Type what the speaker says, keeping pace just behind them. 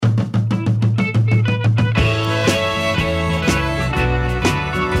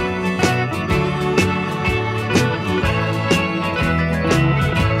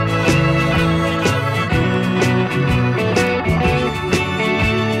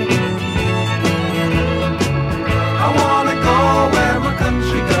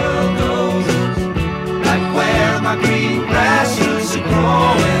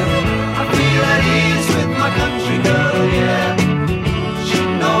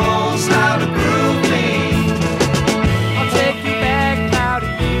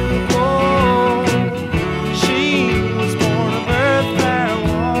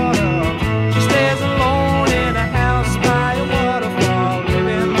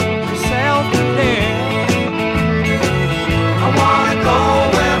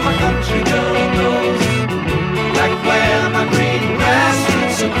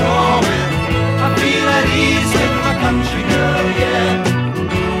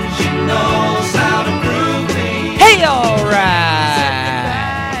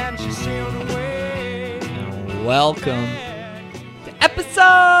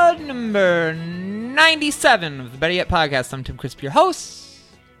97 of the Better Yet podcast. I'm Tim Crisp, your host.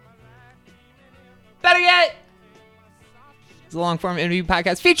 Better Yet is a long-form interview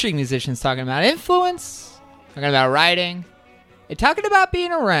podcast featuring musicians talking about influence, talking about writing, and talking about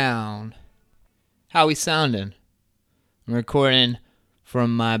being around. How we sounding? I'm recording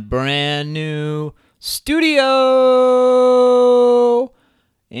from my brand new studio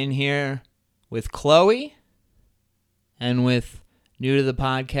in here with Chloe and with new to the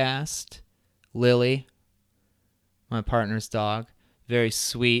podcast, Lily, my partner's dog. Very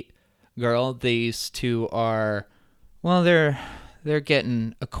sweet girl. These two are, well, they're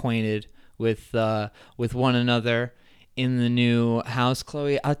getting acquainted with one another in the new house.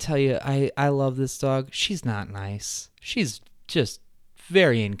 Chloe, I'll tell you, I love this dog. She's not nice. She's just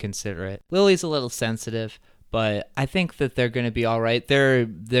very inconsiderate. Lily's a little sensitive, but I think that they're going to be all right.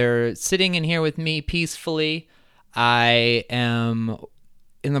 They're sitting in here with me peacefully. I am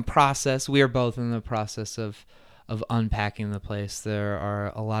in the process. We are both in the process of unpacking the place. There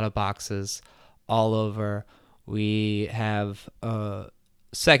are a lot of boxes all over. We have a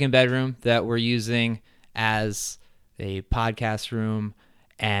second bedroom that we're using as a podcast room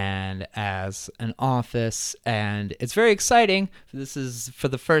and as an office, and it's very exciting. This is for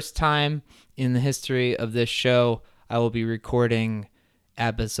the first time in the history of this show. I will be recording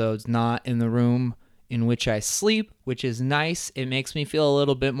episodes not in the room in which I sleep, which is nice. It makes me feel a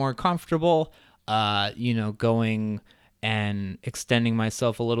little bit more comfortable, going and extending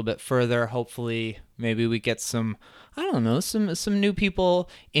myself a little bit further. Hopefully, maybe we get some new people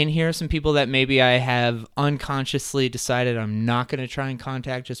in here, some people that maybe I have unconsciously decided I'm not going to try and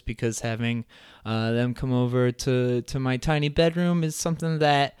contact just because having them come over to my tiny bedroom is something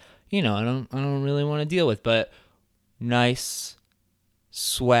that, I don't really want to deal with. But nice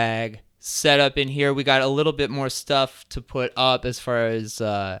swag set up in here. We got a little bit more stuff to put up as far as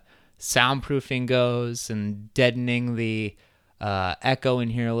soundproofing goes and deadening the echo in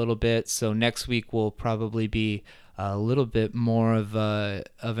here a little bit. So next week will probably be a little bit more of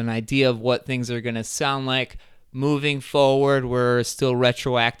an idea of what things are going to sound like moving forward. We're still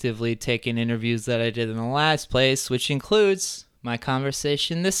retroactively taking interviews that I did in the last place, which includes my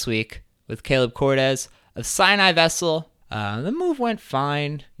conversation this week with Caleb Cortez of Sinai Vessel. The move went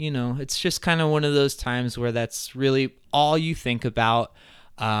fine. It's just kind of one of those times where that's really all you think about.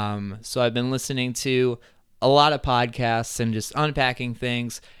 So I've been listening to a lot of podcasts and just unpacking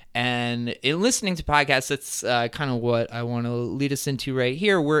things. And in listening to podcasts, that's kind of what I want to lead us into right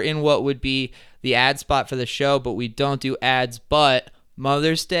here. We're in what would be the ad spot for the show, but we don't do ads. But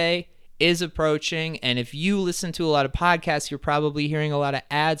Mother's Day is approaching, and if you listen to a lot of podcasts, you're probably hearing a lot of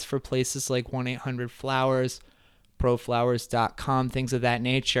ads for places like 1-800-Flowers, proflowers.com, things of that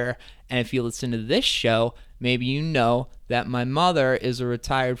nature. And if you listen to this show, maybe you know that my mother is a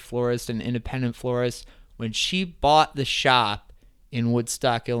retired florist, an independent florist. When she bought the shop in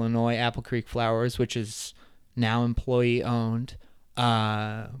Woodstock, Illinois, Apple Creek Flowers, which is now employee owned,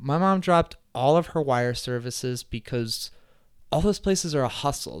 my mom dropped all of her wire services because all those places are a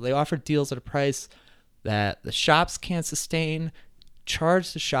hustle. They offer deals at a price that the shops can't sustain.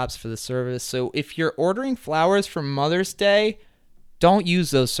 Charge the shops for the service. So if you're ordering flowers for Mother's Day, don't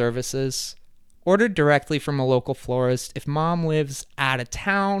use those services. Order directly from a local florist. If mom lives out of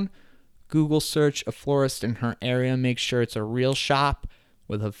town, Google search a florist in her area. Make sure it's a real shop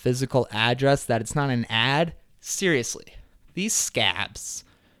with a physical address, that it's not an ad. Seriously, these scabs.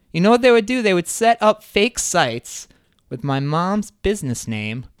 You know what they would do? They would set up fake sites with my mom's business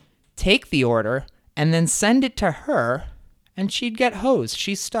name, take the order, and then send it to her, and she'd get hosed.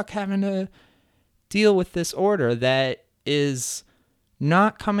 She's stuck having to deal with this order that is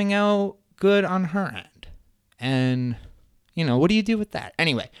not coming out good on her end. And, what do you do with that?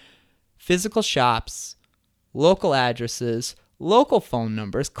 Anyway, physical shops, local addresses, local phone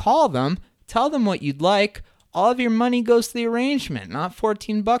numbers. Call them. Tell them what you'd like. All of your money goes to the arrangement, not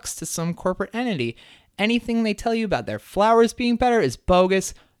 $14 to some corporate entity. Anything they tell you about their flowers being better is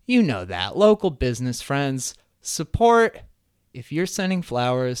bogus. You know that. Local business friends. Support if you're sending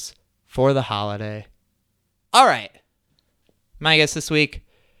flowers for the holiday. All right. My guest this week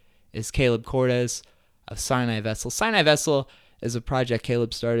is Caleb Cortez of Sinai Vessel. Sinai Vessel is a project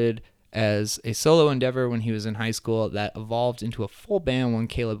Caleb started as a solo endeavor when he was in high school that evolved into a full band when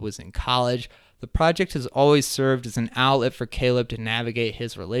Caleb was in college. The project has always served as an outlet for Caleb to navigate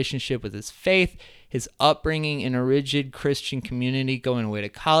his relationship with his faith, his upbringing in a rigid Christian community, going away to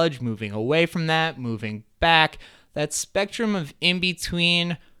college, moving away from that, moving back. That spectrum of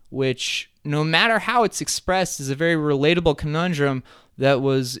in-between, which no matter how it's expressed, is a very relatable conundrum that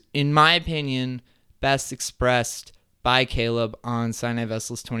was, in my opinion, best expressed by Caleb on Sinai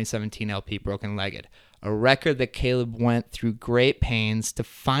Vessel's 2017 LP, Broken Legged. A record that Caleb went through great pains to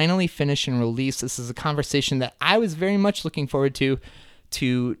finally finish and release. This is a conversation that I was very much looking forward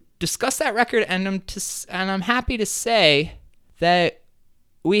to discuss that record, and I'm happy to say that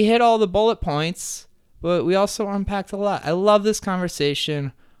we hit all the bullet points, but we also unpacked a lot. I love this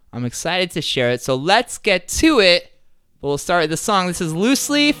conversation. I'm excited to share it, so let's get to it. But we'll start with the song. This is Loose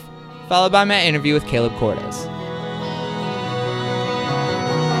Leaf, followed by my interview with Caleb Cordes.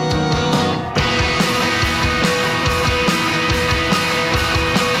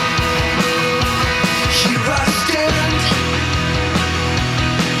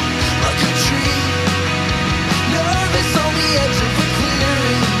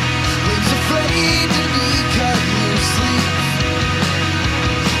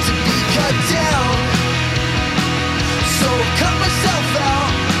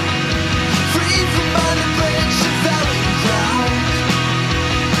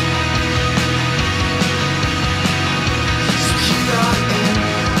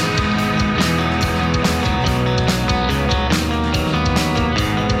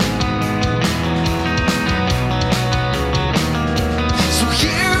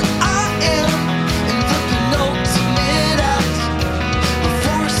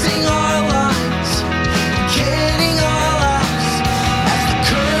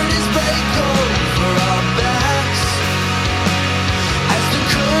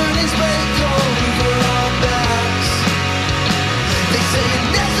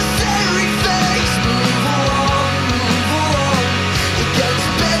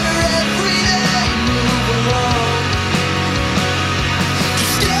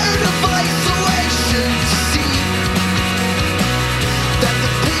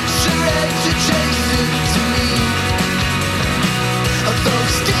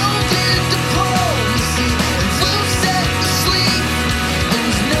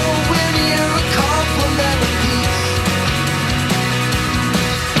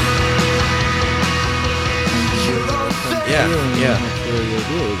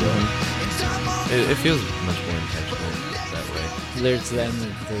 It feels much more intentional that way.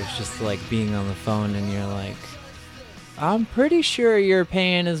 There's just like being on the phone and you're like, I'm pretty sure you're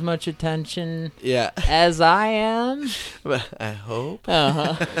paying as much attention as I am. But I hope.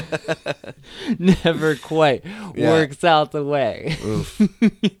 Never quite works out the way. Oof.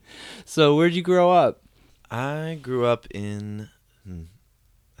 So where'd you grow up? I grew up in...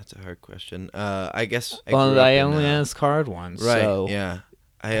 That's a hard question. I guess I only ask hard ones. Right, so. yeah.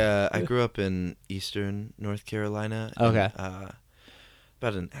 I grew up in eastern North Carolina. Okay.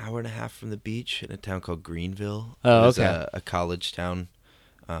 About an hour and a half from the beach in a town called Greenville. Oh, it was okay. A college town.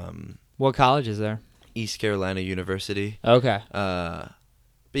 What college is there? East Carolina University. Okay. But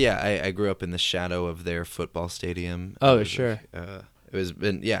yeah, I grew up in the shadow of their football stadium. Oh, sure. It was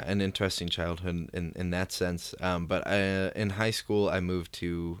an interesting childhood in that sense. But in high school, I moved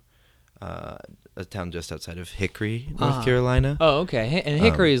to a town just outside of Hickory, North Carolina. Oh, okay. And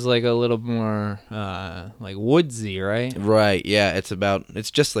Hickory is like a little more like woodsy, right? Right. Yeah.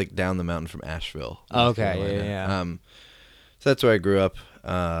 It's just like down the mountain from Asheville. North Carolina. Yeah. So that's where I grew up.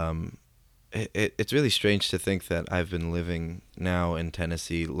 It's really strange to think that I've been living now in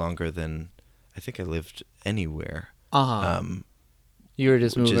Tennessee longer than I think I lived anywhere. You were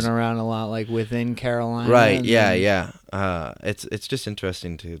just moving around a lot, like within Carolina. Right. Yeah. It's just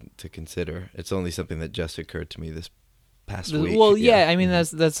interesting to consider. It's only something that just occurred to me this past week. Well, yeah. I mean,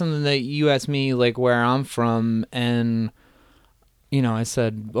 that's something that you asked me, like where I'm from, and I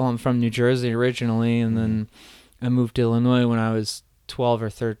said, well, I'm from New Jersey originally, and then I moved to Illinois when I was 12 or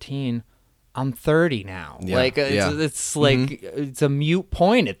 13. I'm 30 now. Yeah, like it's like it's a mute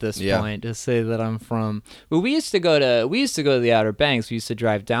point at this point to say that I'm from. But we used to go to the Outer Banks. We used to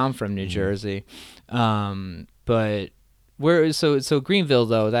drive down from New Jersey. But where so Greenville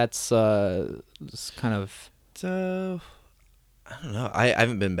though, that's kind of. I don't know. I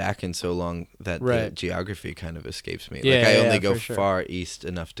haven't been back in so long that the geography kind of escapes me. Yeah, like I only go sure. far east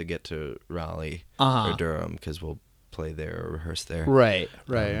enough to get to Raleigh or Durham because we'll play there or rehearse there. Right.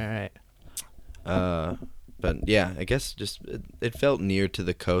 But yeah, I guess just it felt near to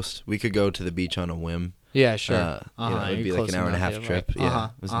the coast. We could go to the beach on a whim. Yeah, sure. It would be like an hour and a half trip. Like, yeah,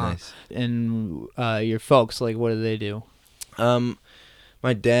 it was nice. And your folks, like, what do they do?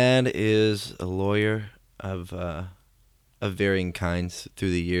 My dad is a lawyer of varying kinds through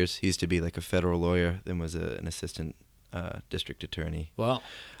the years. He used to be like a federal lawyer, then was an assistant district attorney. Wow.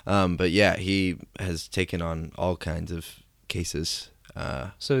 But yeah, he has taken on all kinds of cases.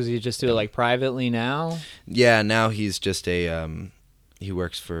 So does he just do it like privately now? Yeah, now he's just he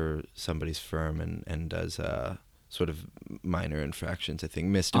works for somebody's firm and does sort of minor infractions. I think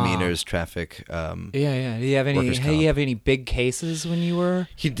misdemeanors, traffic. Yeah. Do you have any? Workers' Hey, you comp. have any big cases when you were?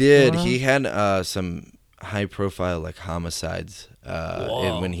 He did. Wow. He had some high-profile like homicides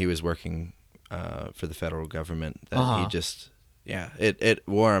when he was working for the federal government. That he just, it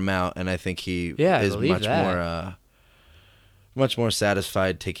wore him out, and I think he I is believe much more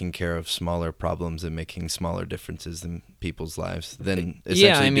satisfied taking care of smaller problems and making smaller differences in people's lives than essentially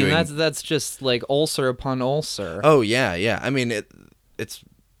Yeah, I mean doing. that's just like ulcer upon ulcer. Oh yeah. I mean it's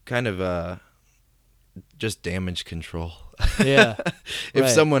kind of just damage control. Yeah. If Right.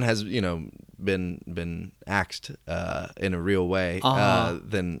 someone has been axed in a real way,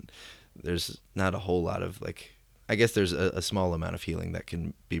 then there's not a whole lot of like. I guess there's a small amount of healing that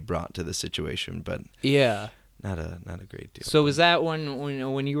can be brought to the situation, but Yeah. not a great deal. So was that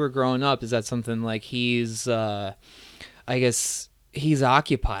when you were growing up? Is that something like he's? I guess he's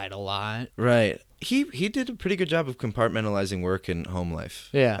occupied a lot. Right. He did a pretty good job of compartmentalizing work and home life.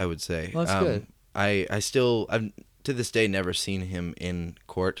 Yeah. I would say. Well, that's good. I've to this day never seen him in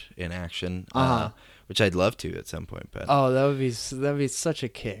court in action, which I'd love to at some point. But Oh, that'd be such a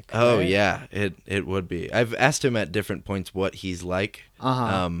kick. oh right? yeah, it would be. I've asked him at different points what he's like,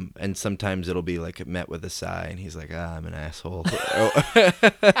 and sometimes it'll be like met with a sigh, and he's like, "I'm an asshole,"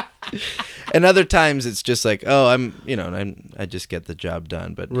 and other times it's just like, "Oh, I just get the job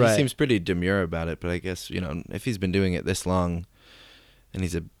done." But Right. he seems pretty demure about it. But I guess if he's been doing it this long, and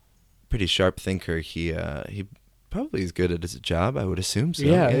he's a pretty sharp thinker, he probably is good at his job. I would assume so.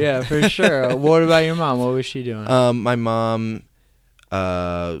 Yeah, for sure. What about your mom? What was she doing? My mom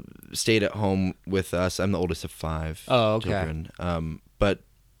stayed at home with us. I'm the oldest of 5 Oh, okay. children. But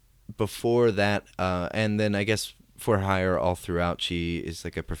before that, and then I guess for hire all throughout, she is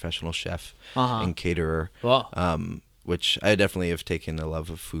like a professional chef and caterer. Well, Which I definitely have taken a love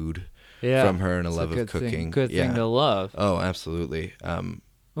of food yeah, from her and a it's love of good cooking. Good thing to love. Oh, absolutely.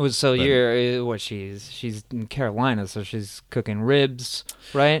 So but- you're what? She's in Carolina, so she's cooking ribs,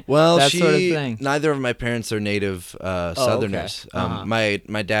 right? Well, that sort of thing. Neither of my parents are native Southerners. okay.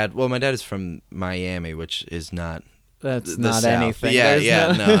 My dad. Well, my dad is from Miami, which is not. That's the not South. anything. Yeah, There's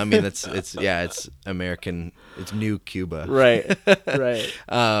yeah. no- No, I mean it's American. It's new Cuba. Right, right.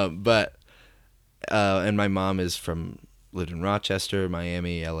 And my mom lived in Rochester,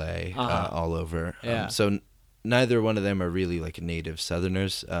 Miami, LA, all over. Yeah. So neither one of them are really like native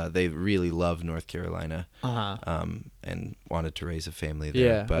Southerners. They really love North Carolina. And wanted to raise a family there.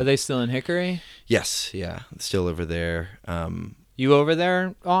 Yeah. But Are they still in Hickory? yes, yeah, still over there. You over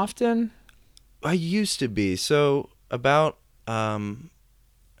there often? I used to be. So about I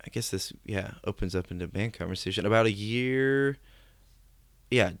guess this opens up into band conversation. About a year,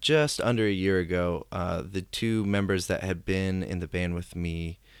 just under a year ago, the two members that had been in the band with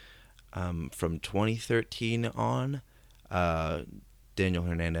me from 2013 on, Daniel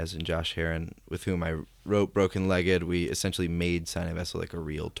Hernandez and Josh Heron, with whom I wrote Broken Legged, we essentially made Sinai Vessel like a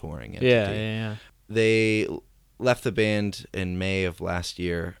real touring entity. Yeah. They left the band in May of last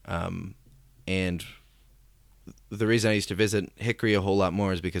year, and the reason I used to visit Hickory a whole lot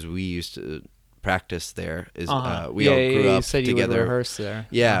more is because we used to practice there. We all grew you up said together. You would rehearse there.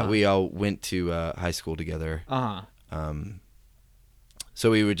 Yeah, we all went to high school together. So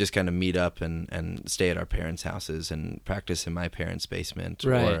we would just kind of meet up and stay at our parents' houses and practice in my parents' basement.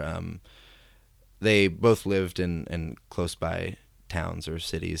 Right. Or they both lived in close by towns or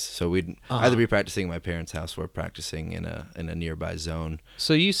cities, so we'd either be practicing at my parents' house or practicing in a nearby zone.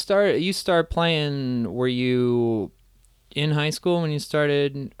 So you start playing. Were you in high school when you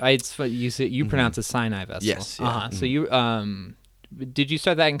started? You pronounce it Sinai Vessel. Yes. Yeah. So you did you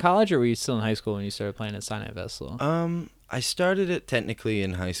start that in college, or were you still in high school when you started playing at Sinai Vessel? I started it technically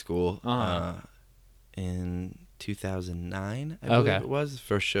in high school in 2009, I believe it was. The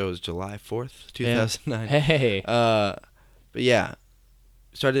first show was July 4th, 2009. Yeah. Hey. But yeah,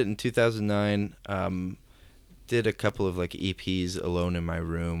 started in 2009. Did a couple of like EPs alone in my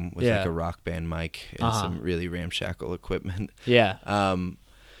room with like a Rock Band mic and some really ramshackle equipment. Yeah.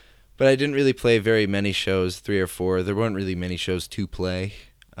 But I didn't really play very many shows, 3 or 4. There weren't really many shows to play.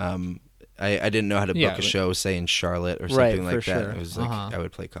 I didn't know how to book a show, say in Charlotte or something like that. Sure. It was like I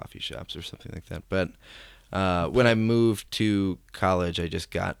would play coffee shops or something like that. But when I moved to college, I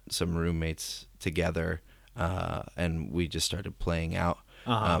just got some roommates together, and we just started playing out.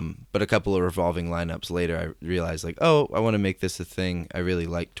 But a couple of revolving lineups later, I realized like, I want to make this a thing. I really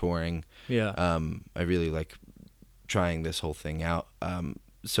like touring. Yeah. I really like trying this whole thing out.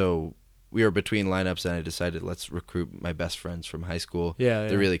 So we were between lineups, and I decided let's recruit my best friends from high school. Yeah.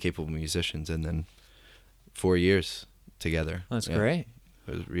 They're really capable musicians, and then 4 years together. That's great.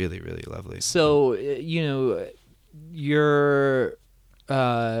 It was really, really lovely. So your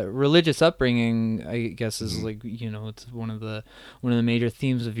religious upbringing, I guess, is like, it's one of the major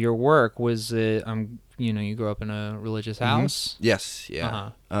themes of your work. Was it you grew up in a religious house? Yes,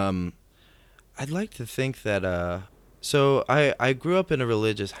 yeah. Uh-huh. I'd like to think that so I grew up in a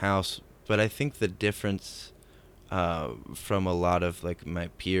religious house, but I think the difference from a lot of like my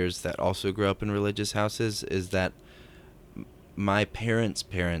peers that also grew up in religious houses is that my parents'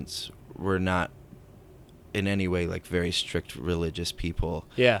 were not in any way like very strict religious people.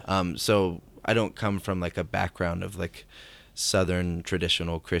 Yeah. So I don't come from like a background of like Southern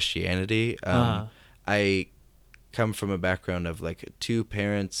traditional Christianity. I come from a background of like two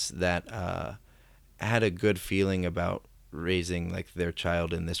parents that had a good feeling about raising like their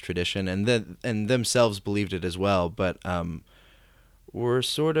child in this tradition, and themselves believed it as well, but were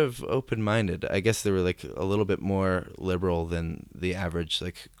sort of open-minded. I guess they were like a little bit more liberal than the average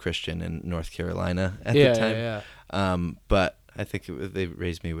like Christian in North Carolina at the time. But I think they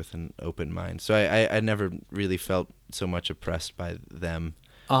raised me with an open mind, so I never really felt so much oppressed by them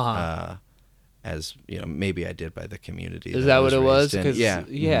as maybe I did by the community. Is that what it was?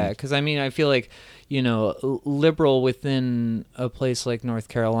 Yeah. Because I mean, I feel like liberal within a place like North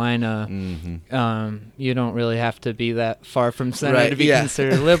Carolina, you don't really have to be that far from center to be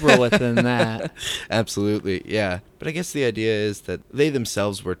considered liberal within that. Absolutely, yeah. But I guess the idea is that they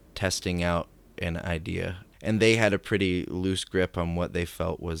themselves were testing out an idea, and they had a pretty loose grip on what they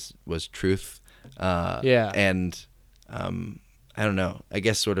felt was truth. And I don't know. I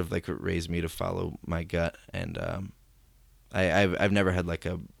guess sort of like it raised me to follow my gut, and I've never had like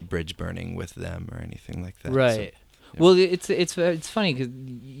a bridge burning with them or anything like that. Right. So, Well, it's funny because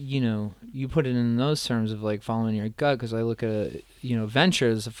you put it in those terms of like following your gut. Because I look at Venture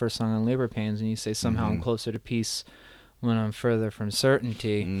is the first song on Labor Pains, and you say somehow I'm closer to peace when I'm further from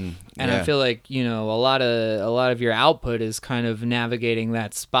certainty. And I feel like a lot of your output is kind of navigating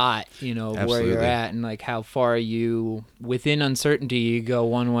that spot, where you're at, and like how far you within uncertainty you go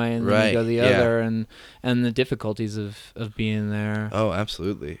one way and then you go the other, and the difficulties of being there. Oh,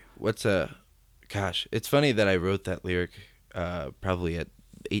 absolutely. Gosh, it's funny that I wrote that lyric probably at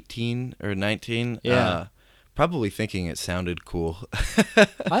 18 or 19. Probably thinking it sounded cool.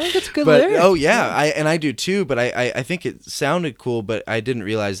 I think it's a good lyric. Oh yeah, I do too. But I think it sounded cool, but I didn't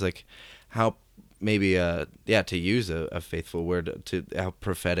realize like how maybe to use a faithful word, to how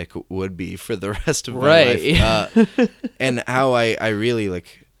prophetic it would be for the rest of my life. And how I really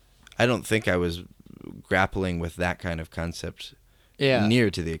like, I don't think I was grappling with that kind of concept near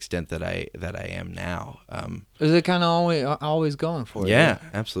to the extent that I am now. Is it kind of always going for you? Yeah,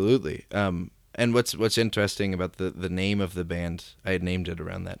 absolutely. And what's interesting about the name of the band, I had named it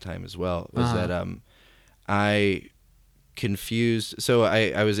around that time as well, was that I confused. So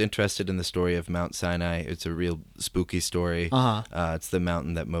I was interested in the story of Mount Sinai. It's a real spooky story. It's the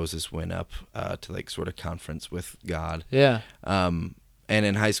mountain that Moses went up to like sort of conference with God. Yeah. And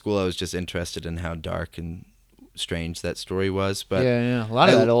in high school, I was just interested in how dark and strange that story was. But a lot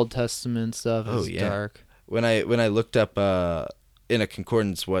of that Old Testament stuff is dark. When I looked up in a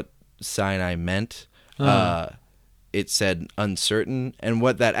concordance what Sinai meant, it said uncertain, and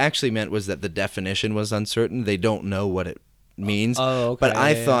what that actually meant was that the definition was uncertain. They don't know what it means. Okay. But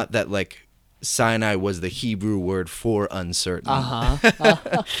I thought that like Sinai was the Hebrew word for uncertain.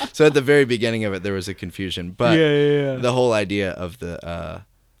 So at the very beginning of it there was a confusion, but the whole idea of the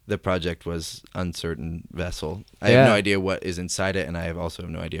project was uncertain vessel. I have no idea what is inside it, and I also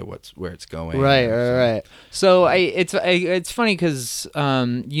have no idea where it's going. Right. So it's funny because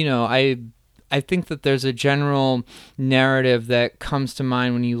I think that there's a general narrative that comes to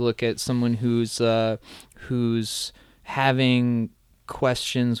mind when you look at someone who's having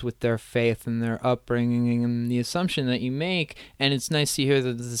questions with their faith and their upbringing, and the assumption that you make, and it's nice to hear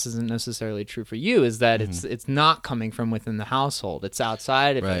that this isn't necessarily true for you, is that it's not coming from within the household, it's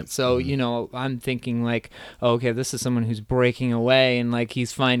outside of it. So I'm thinking like, okay, this is someone who's breaking away and like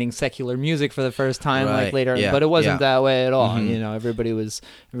he's finding secular music for the first time like later, but it wasn't that way at all. Everybody was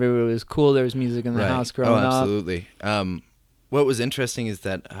cool. There was music in the house growing up. Absolutely. What was interesting is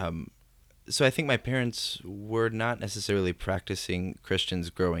that so I think my parents were not necessarily practicing Christians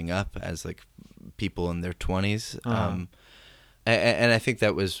growing up as like people in their 20s. And I think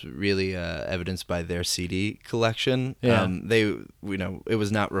that was really evidenced by their CD collection. They, it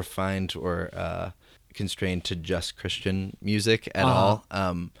was not refined or constrained to just Christian music at all.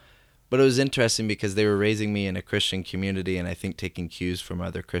 But it was interesting because they were raising me in a Christian community, and I think taking cues from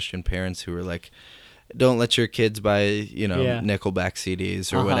other Christian parents who were like, don't let your kids buy, Nickelback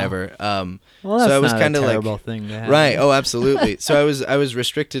CDs or whatever. Well, so that's I was kind of like, terrible thing to have. Right. Oh, absolutely. So I was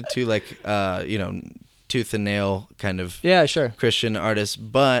restricted to like, tooth and nail kind of Yeah, sure. Christian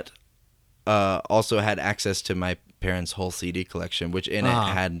artist, but also had access to my parents' whole CD collection, which in it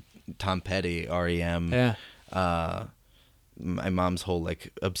had Tom Petty, REM. Yeah. My mom's whole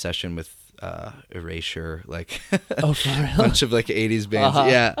like obsession with Erasure, like Oh, for real? a bunch of like 80s bands. Uh-huh.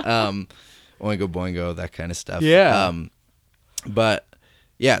 Yeah. Oingo Boingo, that kind of stuff. Yeah. But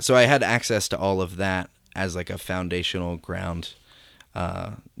yeah, so I had access to all of that as like a foundational ground.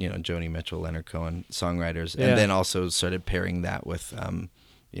 Joni Mitchell, Leonard Cohen, songwriters, Yeah. and then also started pairing that with,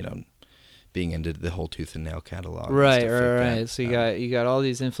 being into the whole Tooth and Nail catalog. and Right, stuff like right. that. So you got all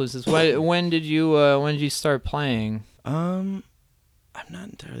these influences. When did you start playing? I'm not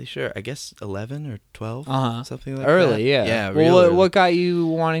entirely sure. I guess 11 or 12, something like that. Early, yeah. Yeah, Well, real early. what got you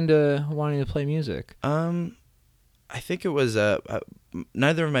wanting to play music? I think it was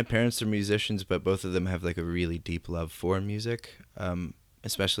neither of my parents are musicians, but both of them have like a really deep love for music.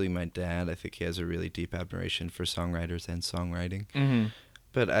 Especially my dad. I think he has a really deep admiration for songwriters and songwriting. Mm-hmm.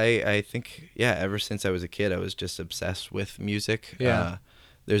 But I think, ever since I was a kid, I was just obsessed with music. Yeah.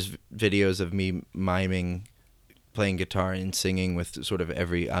 There's videos of me miming, playing guitar and singing with sort of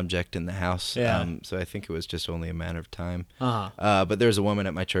every object in the house. Yeah. So I think it was just only a matter of time. Uh-huh. But there was a woman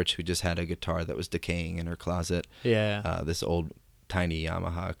at my church who just had a guitar that was decaying in her closet. Yeah. This old tiny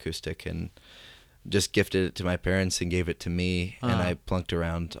Yamaha acoustic, and just gifted it to my parents and gave it to me. And I plunked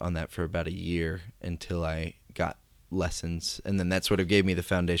around on that for about a year until I got lessons, and then that sort of gave me the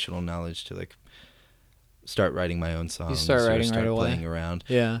foundational knowledge to like start writing my own songs. You start writing start right away. playing around.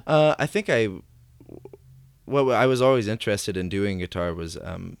 Yeah. I think what I was always interested in doing guitar was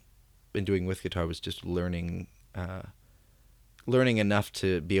with guitar was just learning enough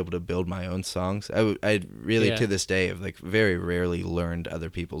to be able to build my own songs. I really to this day have like very rarely learned other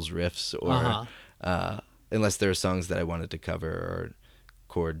people's riffs or unless there are songs that I wanted to cover or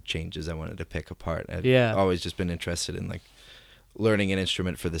chord changes I wanted to pick apart. I've always just been interested in like learning an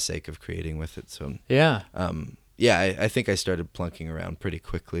instrument for the sake of creating with it. So I think I started plunking around pretty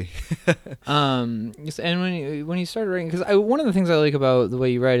quickly. And when you started writing, because one of the things I like about the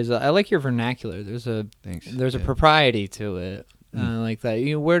way you write is I like your vernacular. There's a propriety to it. Like that.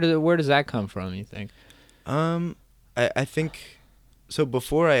 Where does that come from, you think? I think so.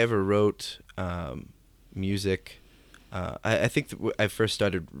 Before I ever wrote music, I think I first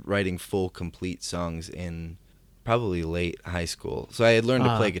started writing full, complete songs in probably late high school. So I had learned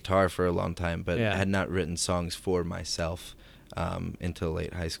to play guitar for a long time, but had not written songs for myself until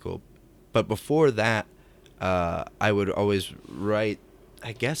late high school. But before that, I would always write,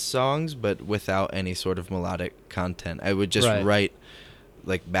 I guess, songs, but without any sort of melodic content. I would just write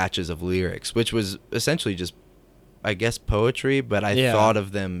like batches of lyrics, which was essentially just, I guess, poetry, but I thought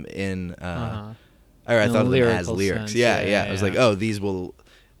of them in... Or I thought of them as lyrics. Yeah. I was like, oh, these will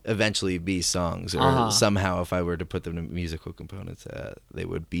eventually be songs, or somehow if I were to put them in musical components, they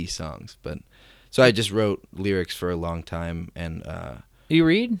would be songs. But so I just wrote lyrics for a long time, and you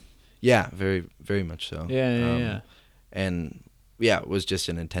read? Yeah, very, very much so. Yeah. And was just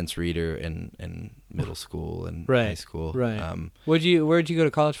an intense reader in middle school and high school. Right. Where'd you go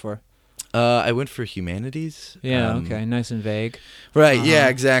to college for? I went for humanities. Yeah, okay, nice and vague. Right, yeah,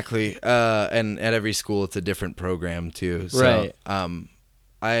 exactly. And at every school, it's a different program, too. So, right.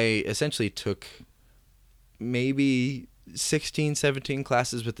 I essentially took maybe 16, 17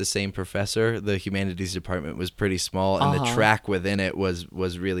 classes with the same professor. The humanities department was pretty small, and the track within it was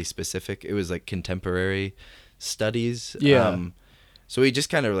really specific. It was like contemporary studies. Yeah. So we just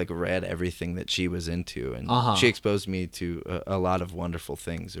kind of like read everything that she was into, and she exposed me to a lot of wonderful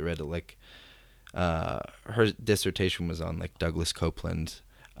things. I read like her dissertation was on like Douglas Copeland.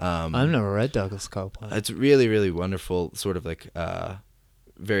 I've never read Douglas Copeland. It's really, really wonderful, sort of like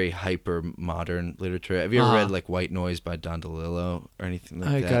very hyper modern literature. Have you ever read like White Noise by Don DeLillo or anything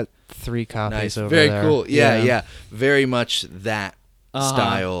like that? I got 3 copies over very there. Very cool. Yeah. Very much that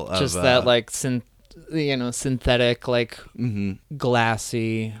style of just that like synthetic, like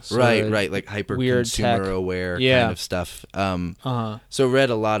glassy, right, like hyper weird consumer tech. aware kind of stuff. So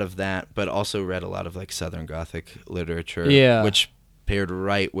read a lot of that, but also read a lot of like Southern Gothic literature, which paired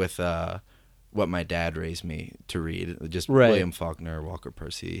right with what my dad raised me to read. Just William Faulkner, Walker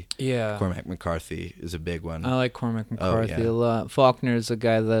Percy, Cormac McCarthy is a big one. I like Cormac McCarthy a lot. Faulkner's a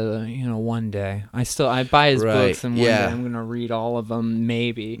guy that one day I buy his books, and one day I'm gonna read all of them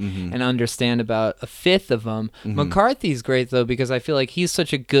maybe and understand about a fifth of them. McCarthy's great though, because I feel like he's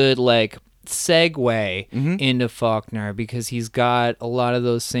such a good like segue into Faulkner, because he's got a lot of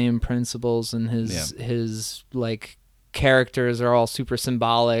those same principles, and his like characters are all super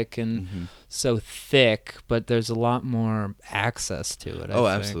symbolic and so thick, but there's a lot more access to it. I think.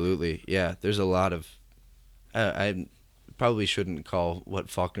 Absolutely. Yeah, there's a lot of I probably shouldn't call what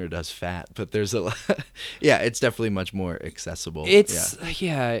Faulkner does fat, but there's a lot. Yeah, it's definitely much more accessible. It's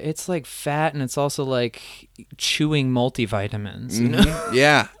like fat, and it's also like chewing multivitamins. You know? Mm-hmm.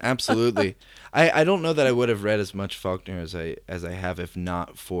 Yeah, absolutely. I don't know that I would have read as much Faulkner as I have if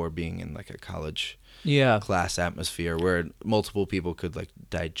not for being in like a college class atmosphere where multiple people could like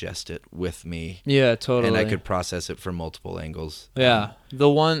digest it with me. Yeah, totally. And I could process it from multiple angles. Yeah. The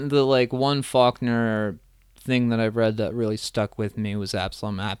one Faulkner thing that I've read that really stuck with me was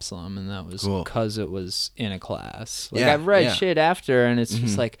Absalom, and that was because it was in a class. Like I've read shit after, and it's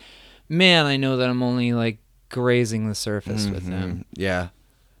just like, man, I know that I'm only like grazing the surface with him. Yeah.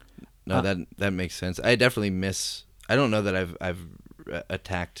 No, that makes sense. I definitely miss. I don't know that I've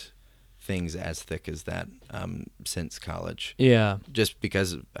attacked things as thick as that since college. Yeah. Just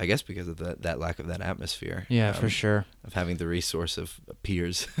because of that lack of that atmosphere. Yeah, for sure. Of having the resource of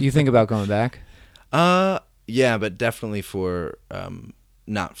peers. You think about going back? Yeah, but definitely for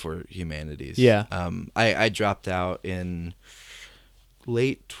not for humanities. Yeah. I dropped out in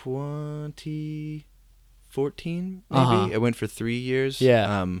late 2014 maybe. I went for 3 years.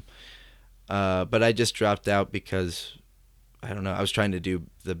 Yeah. But I just dropped out because I don't know. I was trying to do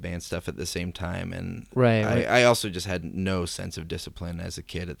the band stuff at the same time, and I also just had no sense of discipline as a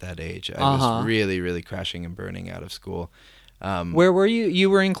kid at that age. I was really, really crashing and burning out of school. Where were you?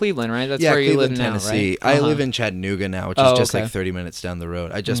 You were in Cleveland, right? That's where you Cleveland, live now, Tennessee. right? I live in Chattanooga now, which is just like 30 minutes down the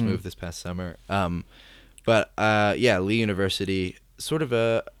road. I just moved this past summer. But Lee University, sort of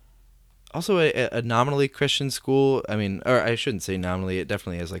a nominally Christian school. I mean, or I shouldn't say nominally. It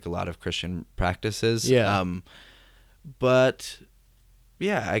definitely has like a lot of Christian practices. Yeah. But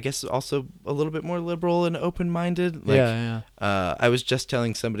yeah, I guess also a little bit more liberal and open-minded. Like, I was just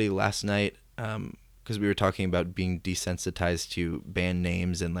telling somebody last night, because we were talking about being desensitized to band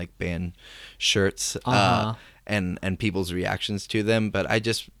names and like band shirts, and people's reactions to them. But I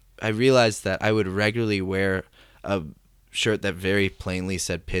realized that I would regularly wear a shirt that very plainly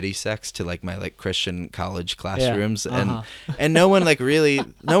said pity sex to like my like Christian college classrooms, and no one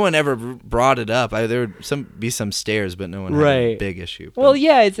ever brought it up. There would be some stares, but no one had a big issue. Well,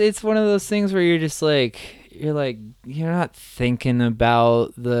 yeah, it's one of those things where you're not thinking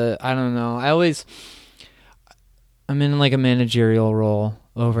about I don't know. I'm in like a managerial role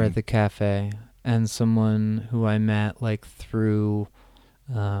over at the cafe, and someone who I met like through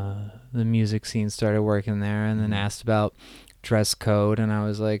the music scene started working there, and then asked about dress code, and I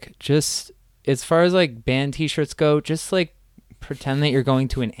was like, just as far as like band t-shirts go, just like pretend that you're going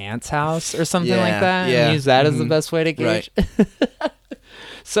to an aunt's house or something like that, and use that as the best way to gauge. Right.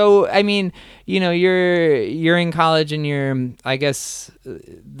 So I mean, you're in college, and I guess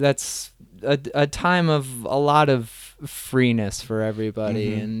that's a time of a lot of freeness for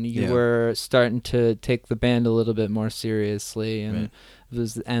everybody, and you were starting to take the band a little bit more seriously, and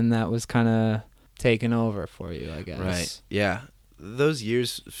that was kind of taken over for you, I guess. Right. Yeah. Those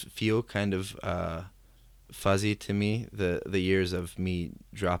years feel kind of fuzzy to me. The years of me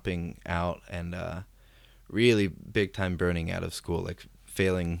dropping out and really big time burning out of school, like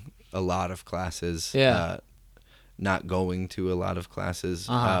failing a lot of classes. Yeah. Not going to a lot of classes.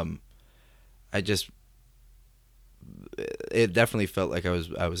 It definitely felt like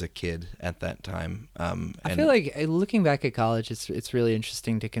I was a kid at that time. I feel like looking back at college, it's really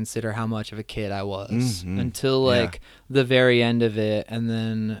interesting to consider how much of a kid I was until like the very end of it, and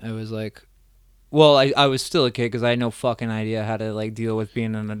then I was like, well, I was still a kid because I had no fucking idea how to like deal with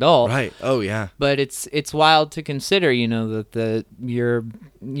being an adult. Right. Oh yeah. But it's wild to consider, that you're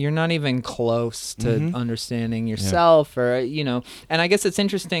not even close to understanding yourself, or and I guess it's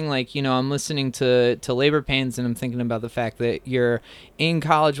interesting. Like I'm listening to Labor Pains, and I'm thinking about the fact that you're in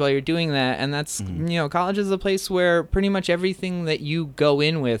college while you're doing that, and that's college is a place where pretty much everything that you go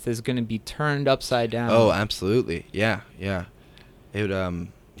in with is going to be turned upside down. Oh, absolutely. Yeah. Yeah. It would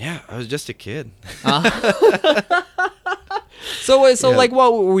Yeah, I was just a kid. So like,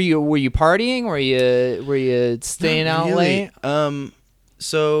 what were you partying? Were you staying out late?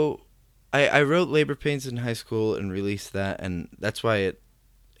 So I wrote Labor Pains in high school and released that, and that's why it.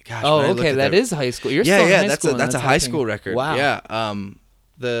 Gosh. Oh, okay, that is high school. You're still in high school. That's a high school record. Wow. Yeah.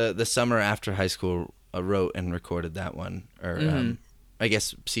 The summer after high school, I wrote and recorded that one, or I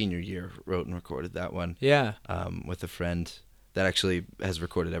guess senior year wrote and recorded that one. Yeah. With a friend that actually has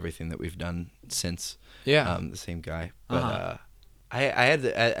recorded everything that we've done since. Yeah. The same guy. But I had,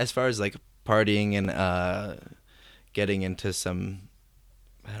 as far as like partying and getting into some,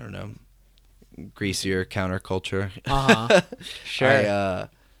 I don't know, greasier counterculture. Sure.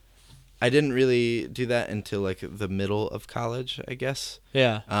 I didn't really do that until like the middle of college, I guess.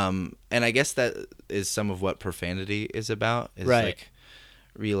 Yeah. And I guess that is some of what profanity is about. Is Right. like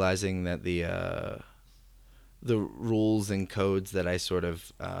realizing that the rules and codes that I sort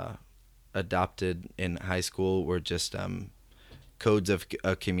of adopted in high school were just codes of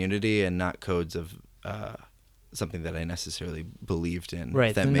a community and not codes of something that I necessarily believed in.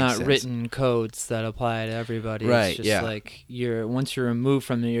 Right, if that they're makes not sense. written codes that apply to everybody. Right, It's just yeah. like once you're removed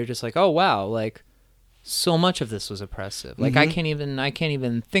from it, you're just like, oh wow, like so much of this was oppressive. Like I can't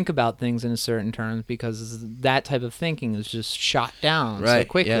even think about things in a certain terms because that type of thinking is just shot down so Right,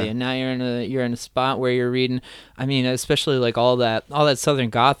 quickly. yeah. And now you're in a spot where you're reading. I mean, especially like all that Southern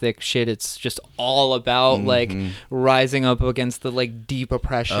Gothic shit. It's just all about like rising up against the like deep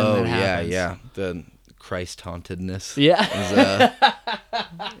oppression. Oh that happens. yeah. The Christ hauntedness. Yeah.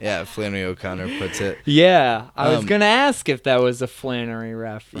 Yeah, Flannery O'Connor puts it. Yeah, I was gonna ask if that was a Flannery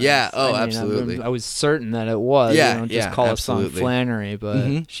reference. Yeah, oh, I mean, absolutely. I was certain that it was. Yeah, you don't yeah, just call absolutely. a song Flannery, but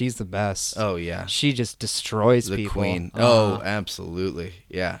Mhm. she's the best. Oh yeah, She just destroys the people. queen. Uh-huh. Oh, absolutely.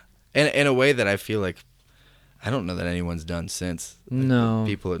 Yeah, and in a way that I feel like I don't know that anyone's done since. Like, No.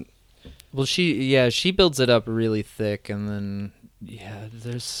 people. Well, she builds it up really thick, and then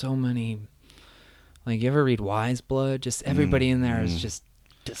there's so many. Like, you ever read Wise Blood? Just everybody in there is just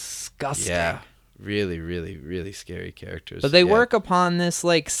disgusting. Yeah, really, really, really scary characters. But they yeah. work upon this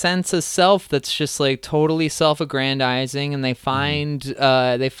like sense of self that's just like totally self-aggrandizing, and they find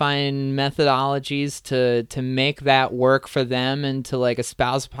methodologies to make that work for them and to like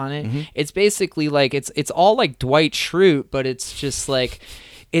espouse upon it. It's basically like it's all like Dwight Schrute, but it's just like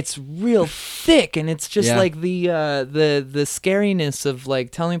it's real thick, and it's just Yeah. like the scariness of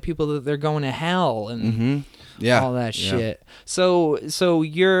like telling people that they're going to hell and Yeah, all that yeah. shit. So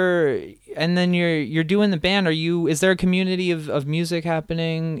you're doing the band. Is there a community of music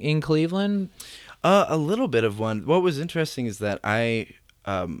happening in Cleveland? A little bit of one. What was interesting is that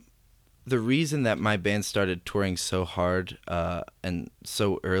the reason that my band started touring so hard and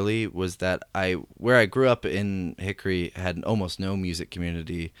so early was that where I grew up in Hickory had almost no music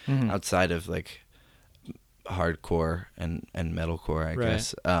community outside of like hardcore and metalcore, I Right.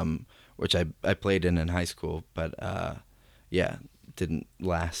 guess, which I played in high school, but didn't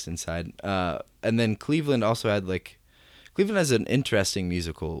last inside. And then Cleveland has an interesting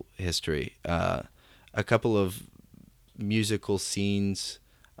musical history. A couple of musical scenes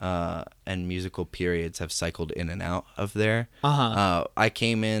and musical periods have cycled in and out of there. I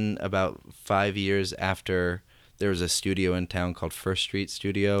came in about 5 years after there was a studio in town called First Street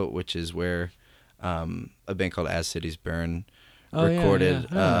Studio, which is where a band called As Cities Burn recorded.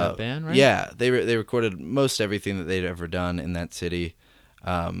 I know that band, right? Yeah, they recorded most everything that they'd ever done in that city,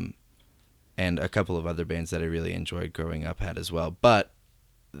 and a couple of other bands that I really enjoyed growing up had as well. But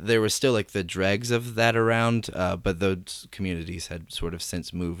there was still like the dregs of that around, but those communities had sort of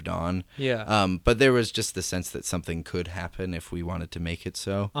since moved on. Yeah. But there was just the sense that something could happen if we wanted to make it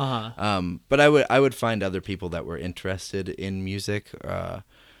so. Uh-huh. But I would find other people that were interested in music, or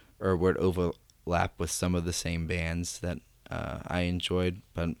would overlap with some of the same bands that I enjoyed.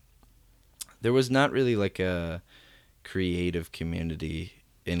 But there was not really like a creative community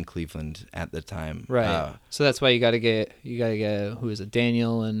in Cleveland at the time. Right. So that's why you gotta get who is it,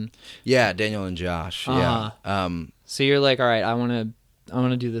 Daniel and Yeah, Daniel and Josh. Uh-huh. Yeah. So you're like, all right, I wanna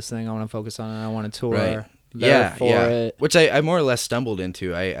do this thing, I wanna focus on it, I wanna tour. Right. Better for it. Which I more or less stumbled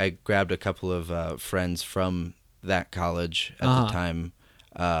into. I grabbed a couple of friends from that college at the time,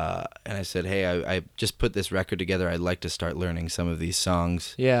 and I said, hey, I just put this record together. I'd like to start learning some of these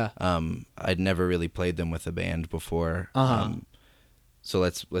songs. Yeah. I'd never really played them with a band before. So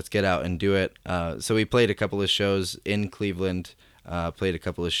let's get out and do it. So we played a couple of shows in Cleveland, played a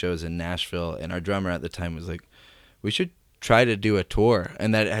couple of shows in Nashville, and our drummer at the time was like, we should try to do a tour,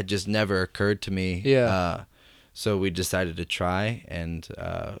 and that had just never occurred to me. Yeah. So we decided to try, and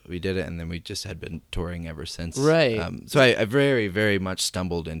we did it, and then we just had been touring ever since. Right. So I very, very much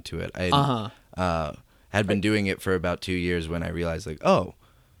stumbled into it. I had been doing it for about 2 years when I realized, like, oh,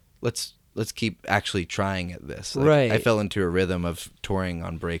 let's keep actually trying at this. Like, Right. I fell into a rhythm of touring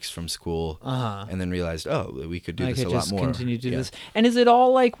on breaks from school, and then realized, oh, we could do this a lot more. Continue to do this. And is it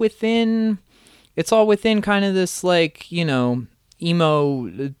all like within? It's all within kind of this like emo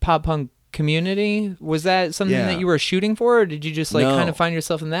pop punk community. Was that something that you were shooting for, or did you just like kind of find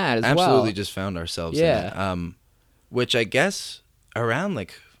yourself in that as well? Absolutely, just found ourselves in it. Which I guess around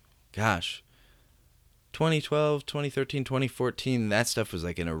 2012, 2013, 2014, that stuff was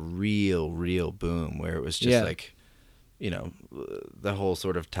like in a real boom where it was just like, the whole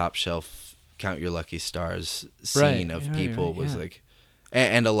sort of top shelf Count Your Lucky Stars scene of people was like,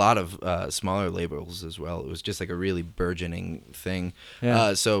 and a lot of smaller labels as well. It was just like a really burgeoning thing.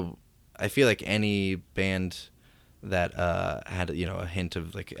 Yeah. So I feel like any band that had a hint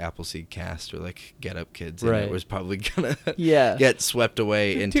of like Appleseed Cast or like Get Up Kids in Right. it was probably gonna Yeah. get swept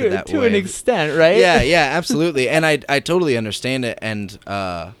away into that to wave. an extent, right? Yeah, absolutely. And I totally understand it, and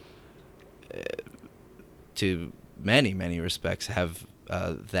to many respects have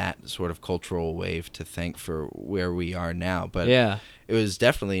that sort of cultural wave to thank for where we are now. But Yeah. it was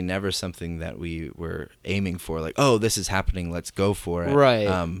definitely never something that we were aiming for, like, oh, this is happening, let's go for it. Right.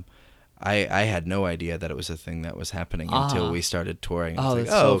 I had no idea that it was a thing that was happening until we started touring. Oh, It's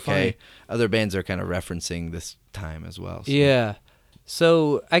that's like, so okay. funny. Other bands are kind of referencing this time as well. So. Yeah.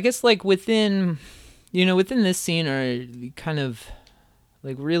 So I guess like within this scene, or kind of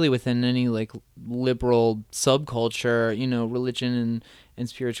like really within any like liberal subculture, religion and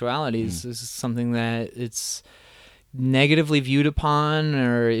spirituality is something that it's negatively viewed upon,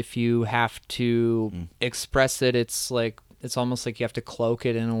 or if you have to express it, it's almost like you have to cloak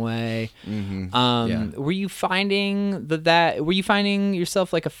it in a way. Mm-hmm. Were you finding were you finding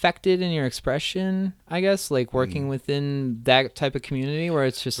yourself like affected in your expression, I guess, like working within that type of community where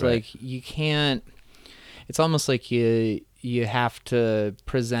it's just Right. like you can't, it's almost like you have to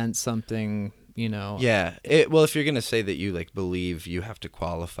present something, Yeah. Well, if you're going to say that you like believe, you have to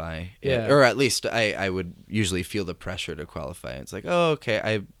qualify. Yeah. Or at least I would usually feel the pressure to qualify. It's like, oh, okay,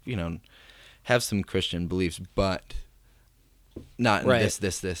 I have some Christian beliefs, but not in Right.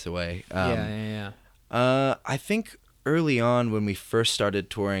 this way. yeah. I think early on when we first started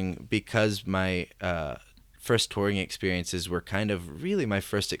touring, because my first touring experiences were kind of really my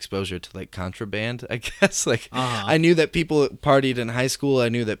first exposure to like contraband, I guess. Like I knew that people partied in high school. I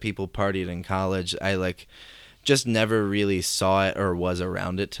knew that people partied in college. I like just never really saw it or was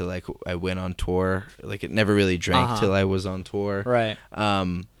around it till like I went on tour. Like it never really drank till I was on tour. Right.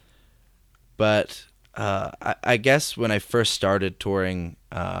 But I guess when I first started touring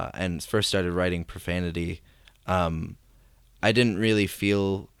and first started writing Profanity, I didn't really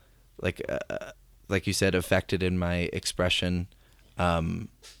feel like you said, affected in my expression.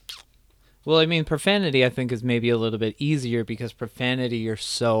 Well, I mean, Profanity, I think, is maybe a little bit easier because Profanity, you're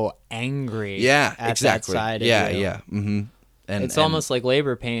so angry. Yeah, at exactly. That side of yeah, you. yeah. Mm-hmm. It's almost like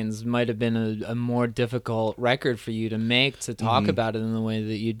Labor Pains might have been a more difficult record for you to make, to talk about it in the way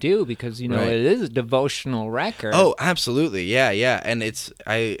that you do, because Right. it is a devotional record. Oh, absolutely. Yeah. And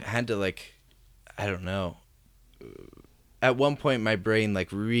I had to like, I don't know. At one point, my brain like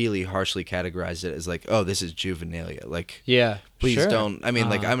really harshly categorized it as like, oh, this is juvenilia. Like, yeah. please sure. don't. I mean,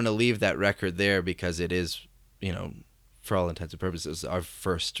 like, I'm gonna leave that record there because it is, for all intents and purposes, our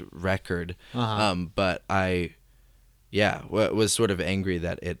first record. But I, was sort of angry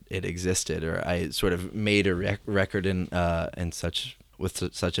that it existed, or I sort of made a record in such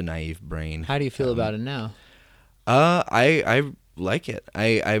such a naive brain. How do you feel about it now? I like it.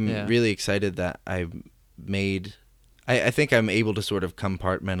 I'm Yeah. really excited that I made. I think I'm able to sort of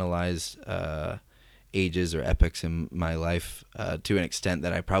compartmentalize ages or epochs in my life to an extent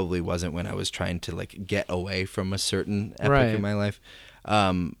that I probably wasn't when I was trying to like get away from a certain epoch Right. in my life.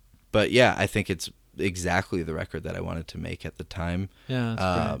 But yeah, I think it's exactly the record that I wanted to make at the time. Yeah,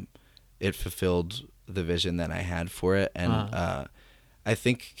 that's great. It fulfilled the vision that I had for it, and I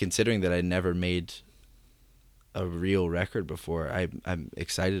think considering that I never made a real record before, I'm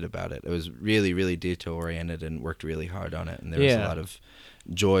excited about it. It was really, really detail oriented and worked really hard on it, and there was a lot of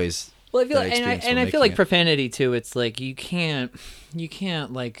joys. Well, I feel that experienced and while I feel making like it. Profanity too. It's like you can't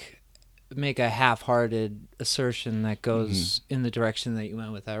like make a half-hearted assertion that goes in the direction that you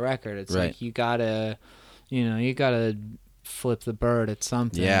went with that record. It's Right. like you gotta flip the bird at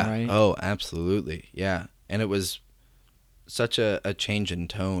something. Yeah. Right. Oh, absolutely. Yeah. And it was such a change in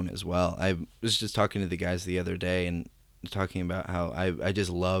tone as well. I was just talking to the guys the other day and talking about how I just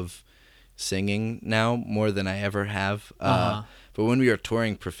love singing now more than I ever have. But when we were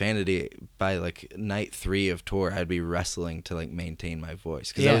touring Profanity, by like night 3 of tour, I'd be wrestling to like maintain my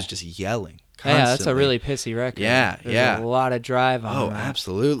voice because I was just yelling constantly. Yeah, that's a really pissy record. Yeah, There's yeah. a lot of drive on Oh, that.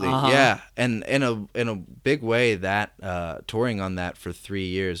 absolutely. Yeah. And in a big way, that touring on that for 3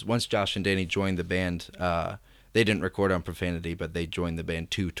 years, once Josh and Danny joined the band, they didn't record on Profanity, but they joined the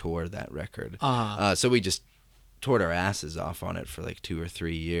band to tour that record. So we just toured our asses off on it for like 2 or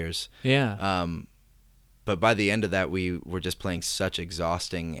 3 years. Yeah. But by the end of that, we were just playing such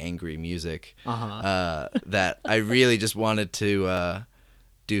exhausting, angry music that I really just wanted to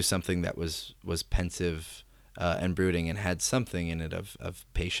do something that was pensive and brooding, and had something in it of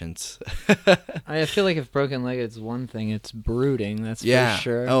patience. I feel like if Broken Legged's one thing, it's brooding. That's Yeah. for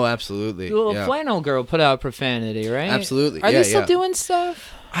sure. Oh, absolutely. Well, Yeah. Flannel Girl put out Profanity, right? Absolutely. Are Yeah, they still yeah. doing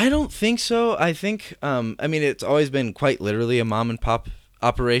stuff? I don't think so. I think, I mean, it's always been quite literally a mom and pop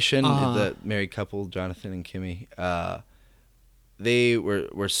operation. Uh-huh. The married couple, Jonathan and Kimmy, they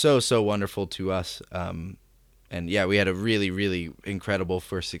were so wonderful to us. And yeah, we had a really, really incredible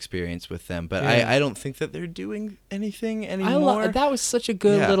first experience with them. But Yeah. I don't think that they're doing anything anymore. That was such a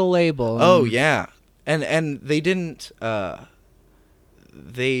good Yeah. little label. Oh yeah, and they didn't.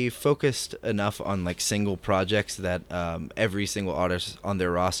 They focused enough on like single projects that every single artist on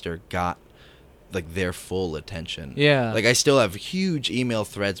their roster got like their full attention. Yeah. Like I still have huge email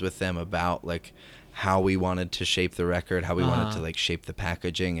threads with them about like how we wanted to shape the record, how we wanted to like shape the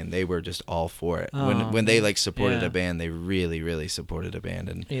packaging, and they were just all for it. Oh, When they like supported yeah. a band, they really supported a band,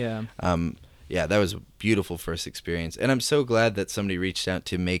 and Yeah. yeah, that was a beautiful first experience, and I'm so glad that somebody reached out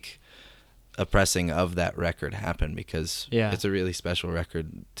to make a pressing of that record happen, because Yeah. it's a really special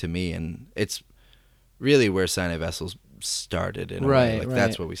record to me, and it's really where Sign of Vessels started in a way. Right, Like right.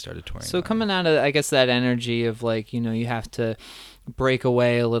 that's what we started touring. So on. coming out of, I guess, that energy of like, you know, you have to break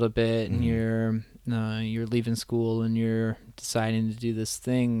away a little bit, and you're leaving school and you're deciding to do this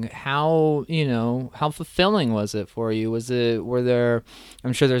thing. How fulfilling was it for you? Were there,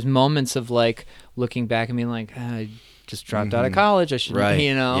 I'm sure there's moments of like looking back and being like, I just dropped out of college. I should, Right.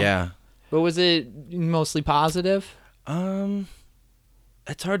 Yeah. But was it mostly positive?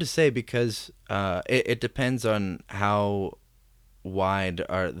 It's hard to say, because it depends on how wide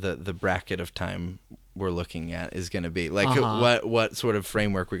the bracket of time we're looking at is going to be. Like what sort of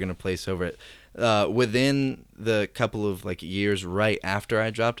framework we're going to place over it. Within the couple of like years right after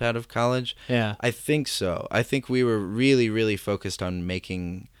I dropped out of college, Yeah. I think so. I think we were really focused on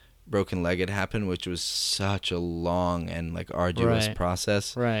making Broken Legged happen, which was such a long and like arduous Right.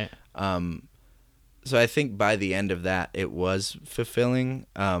 process. Right. So I think by the end of that, it was fulfilling.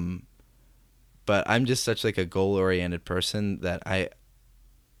 But I'm just such like a goal-oriented person that I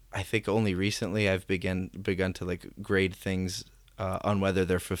think only recently I've begun to like grade things on whether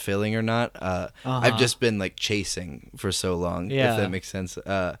they're fulfilling or not. I've just been like chasing for so long, Yeah. if that makes sense.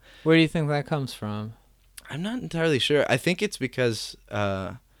 Where do you think that comes from? I'm not entirely sure. I think it's because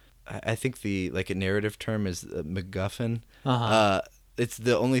I think the like a narrative term is MacGuffin. It's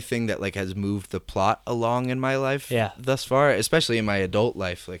the only thing that like has moved the plot along in my life thus far, especially in my adult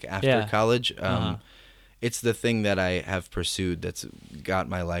life, like after college. It's the thing that I have pursued that's got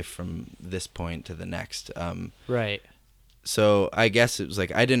my life from this point to the next. Right. So I guess it was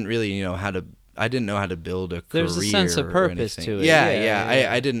like I didn't really know how to build a career. There's a sense of or purpose anything. to it. Yeah.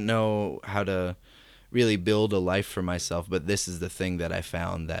 I didn't know how to really build a life for myself, but this is the thing that I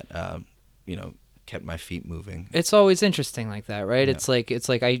found that kept my feet moving. It's always interesting like that, right? Yeah. It's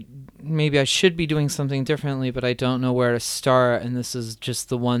like I should be doing something differently, but I don't know where to start, and this is just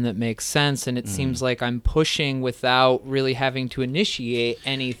the one that makes sense, and it seems like I'm pushing without really having to initiate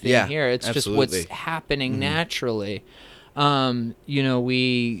anything here. It's absolutely. just what's happening naturally.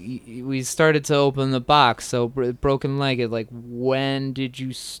 We started to open the box, so Broken Legged, like when did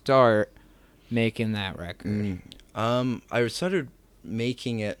you start making that record? I started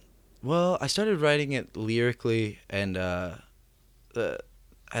making it. Well, I started writing it lyrically, and I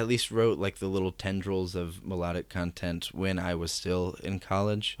at least wrote like the little tendrils of melodic content when I was still in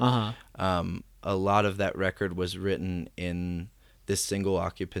college. A lot of that record was written in this single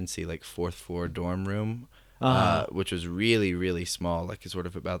occupancy, like 4th floor dorm room, which was really small, like sort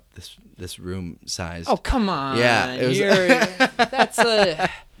of about this room size. Oh, come on! Yeah, it was.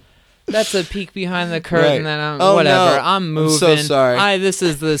 That's a peek behind the curtain. Right. That No. I'm moving. I'm so sorry. This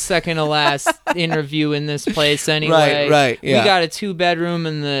is the second to last interview in this place anyway. Right, yeah. We got a 2-bedroom,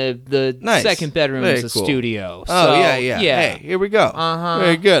 and the Nice. second bedroom is Very a cool. studio. Oh, So, yeah. Hey, here we go.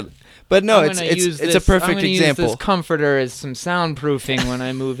 Very good. But no, I'm it's gonna use a this- perfect I'm gonna example. Use this comforter as some soundproofing when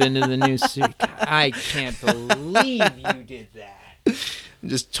I move into the new suite. I can't believe you did that.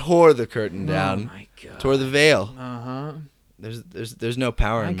 Just tore the curtain Oh down. my god. Tore the veil. There's no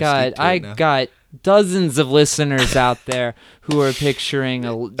power. I in got dozens of listeners out there who are picturing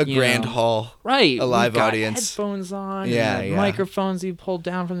a grand hall. right? a live We've got audience. headphones on, Yeah, and yeah. microphones you pulled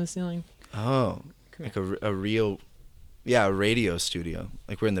down from the ceiling. Oh, like a real, a radio studio.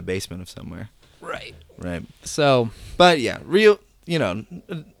 Like we're in the basement of somewhere. Right. Right. So But yeah, real.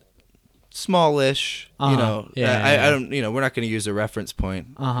 Smallish. Yeah, I don't. We're not going to use a reference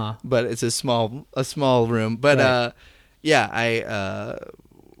point. But it's a small room. But Right. I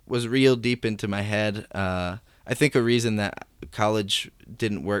was real deep into my head. I think a reason that college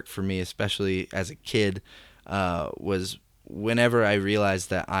didn't work for me, especially as a kid, was whenever I realized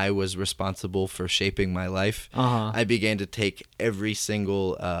that I was responsible for shaping my life, I began to take every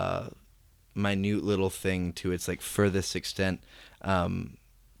single minute little thing to its like furthest extent,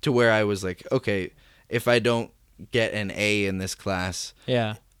 to where I was like, okay, if I don't get an A in this class,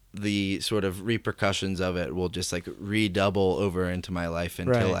 the sort of repercussions of it will just like redouble over into my life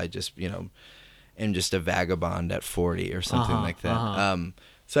until I just, am just a vagabond at 40 or something like that.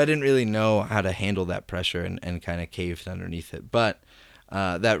 So I didn't really know how to handle that pressure and kind of caved underneath it. But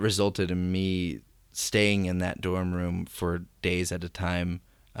that resulted in me staying in that dorm room for days at a time.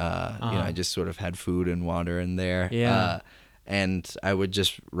 I just sort of had food and water in there. And I would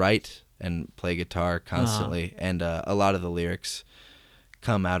just write and play guitar constantly. And a lot of the lyrics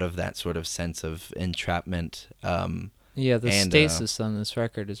come out of that sort of sense of entrapment. The stasis on this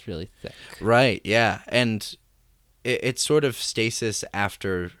record is really thick. Right, yeah. And it's sort of stasis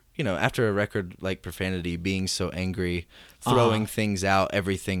after a record like Profanity, being so angry, throwing things out,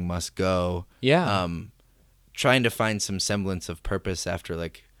 everything must go. Yeah. Trying to find some semblance of purpose after,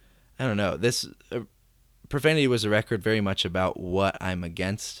 like, I don't know. This Profanity was a record very much about what I'm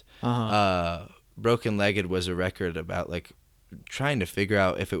against. Broken Legged was a record about, like, trying to figure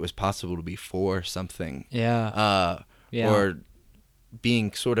out if it was possible to be for something. Or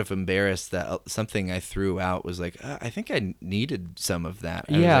being sort of embarrassed that something I threw out was like, I think I needed some of that.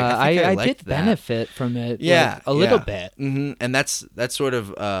 I did benefit from it. A little bit. Mm-hmm. And that's sort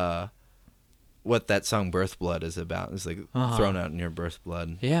of what that song Birth Blood is about. It's like thrown out in your birth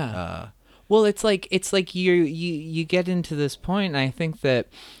blood. Well, it's like you get into this point, and I think that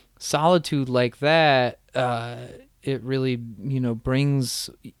solitude like that, it really brings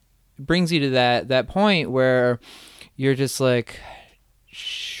you to that point where you're just like,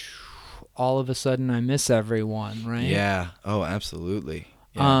 all of a sudden I miss everyone, right? Yeah. Oh, absolutely.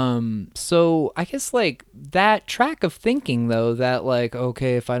 Yeah. So I guess like that track of thinking though, that like,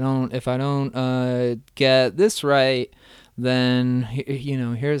 okay, if I don't get this right, then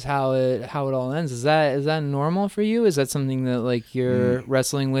here's how it all ends. Is that normal for you? Is that something that like you're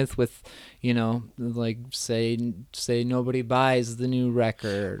wrestling with like say Nobody Buys the new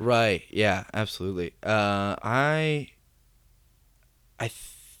record? Right. Yeah, absolutely. I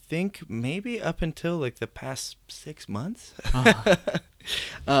think maybe up until like the past 6 months.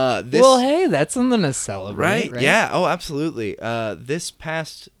 Well, hey, that's something to celebrate, right? Yeah. Oh, absolutely. This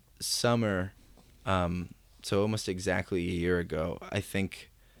past summer, so almost exactly a year ago, I think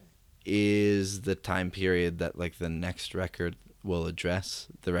is the time period that like the next record will address,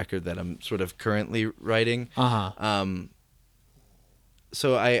 the record that I'm sort of currently writing.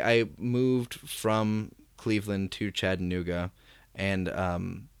 So I moved from Cleveland to Chattanooga,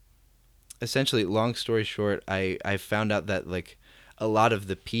 and essentially, long story short, I found out that like a lot of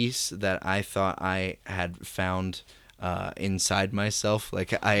the peace that I thought I had found inside myself,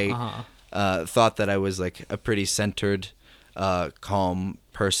 like I thought that I was like a pretty centered, calm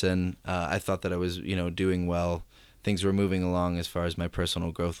person. I thought that I was doing well. Things were moving along as far as my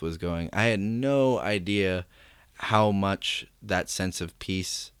personal growth was going. I had no idea how much that sense of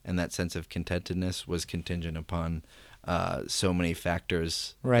peace and that sense of contentedness was contingent upon so many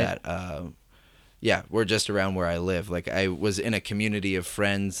factors that were just around where I live. Like I was in a community of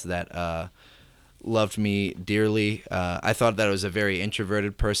friends that loved me dearly. I thought that I was a very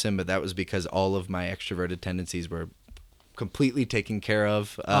introverted person, but that was because all of my extroverted tendencies were completely taken care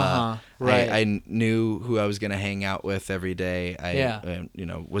of. I knew who I was going to hang out with every day. I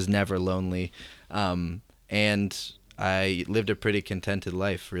was never lonely. And I lived a pretty contented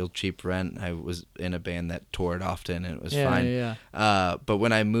life, real cheap rent. I was in a band that toured often, and it was fine. But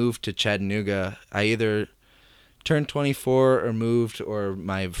when I moved to Chattanooga, I either turned 24 or moved, or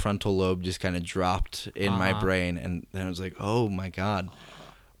my frontal lobe just kind of dropped in my brain, and then I was like, oh my God,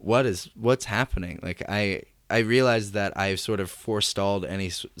 what's happening? Like I realized that I've sort of forestalled any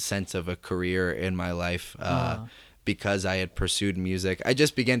sense of a career in my life because I had pursued music. I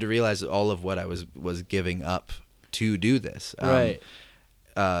just began to realize all of what I was giving up to do this. So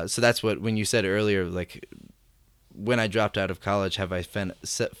that's when you said earlier, like, when I dropped out of college, have I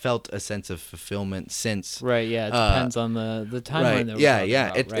felt a sense of fulfillment since? Right, yeah, it depends on the timeline that we're talking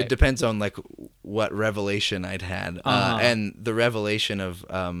about. It depends on, like, what revelation I'd had. And the revelation of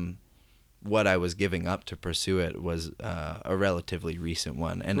what I was giving up to pursue it was a relatively recent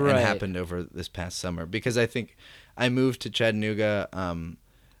one, and happened over this past summer. Because I think I moved to Chattanooga.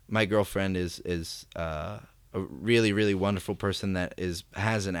 My girlfriend is a really, really wonderful person that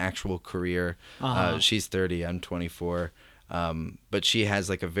has an actual career. She's 30, I'm 24. But she has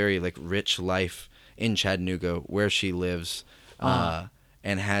like a very like rich life in Chattanooga where she lives.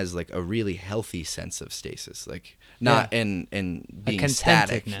 and has like a really healthy sense of stasis, like not in being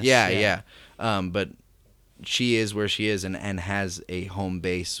static. Yeah. But she is where she is and has a home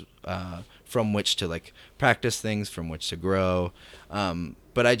base from which to like practice things, from which to grow.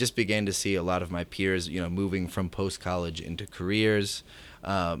 But I just began to see a lot of my peers, moving from post-college into careers,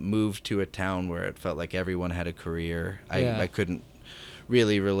 moved to a town where it felt like everyone had a career. I couldn't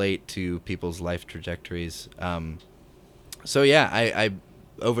really relate to people's life trajectories. So yeah, I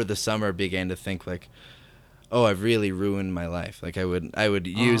over the summer began to think like, oh, I've really ruined my life. Like I would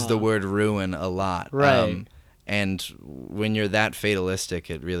use the word ruin a lot. Right. And when you're that fatalistic,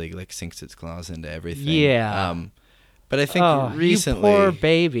 it really like sinks its claws into everything. Yeah. But I think recently, you poor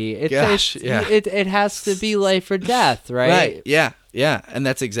baby. It has to be life or death, right? Right. Yeah. And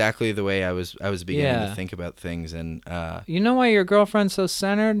that's exactly the way I was beginning to think about things. And you know why your girlfriend's so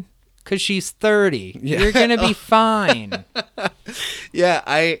centered? Because she's 30. Yeah. You're gonna be fine.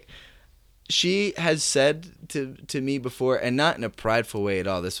 Yeah. She has said to me before, and not in a prideful way at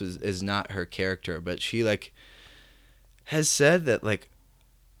all. This is not her character, but she like has said that like,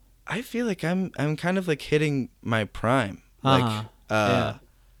 I feel like I'm kind of like hitting my prime. And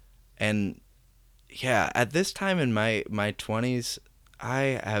yeah, at this time in my 20s,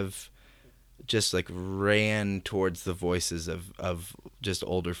 I have just like ran towards the voices of just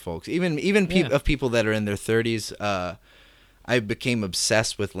older folks, even of people that are in their 30s. I became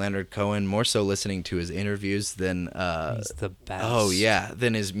obsessed with Leonard Cohen, more so listening to his interviews than he's the best. Oh yeah,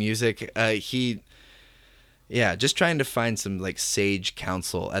 than his music. Just trying to find some like sage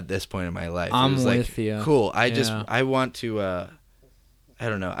counsel at this point in my life. I'm with like, you. Cool. I want to. I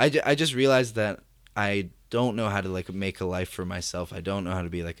don't know. I just realized that I don't know how to like make a life for myself. I don't know how to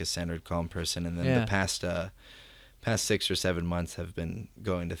be like a centered, calm person. And then the past 6 or 7 months have been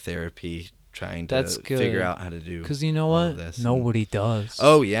going to therapy, trying to figure out how to do. Because you know what? Nobody does.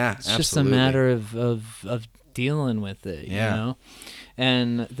 Oh yeah, it's just a matter of dealing with it. You know.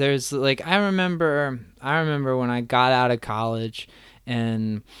 And there's like I remember when I got out of college,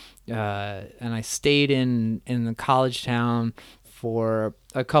 and I stayed in the college town for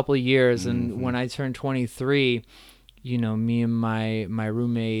a couple of years, and when I turned 23, me and my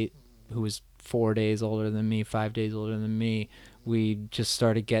roommate, who was 4 days older than me, 5 days older than me, we just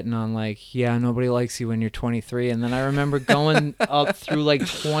started getting on like, yeah, nobody likes you when you're 23. And then I remember going up through like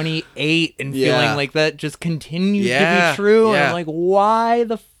 28 and feeling like that just continued to be true. And I'm like, why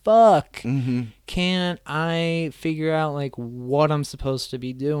the fuck can't I figure out like what I'm supposed to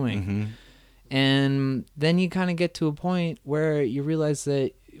be doing? And then you kind of get to a point where you realize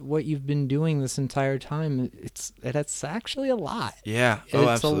that what you've been doing this entire time, it's actually a lot. Yeah. It's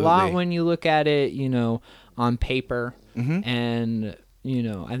absolutely. a lot when you look at it, on paper. And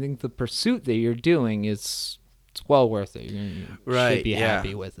I think the pursuit that you're doing it's well worth it. You should be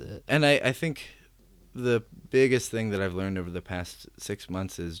happy with it. And I think the biggest thing that I've learned over the past 6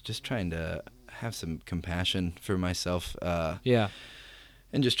 months is just trying to have some compassion for myself.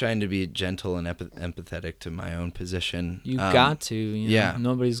 And just trying to be gentle and empathetic to my own position. You got to.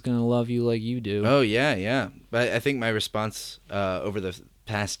 Nobody's gonna love you like you do. Oh yeah. But I think my response over the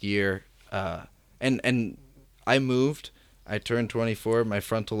past year, and I moved. I turned 24. My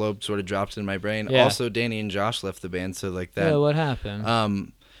frontal lobe sort of dropped in my brain. Yeah. Also, Danny and Josh left the band, so like that. Yeah, what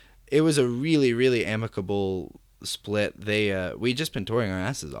happened? It was a really, really amicable split. We just been touring our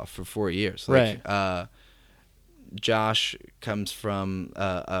asses off for 4 years. Like, right. Josh comes from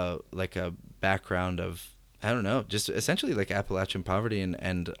a background of, I don't know, just essentially like Appalachian poverty,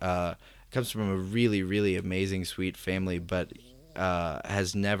 and comes from a really, really amazing, sweet family, but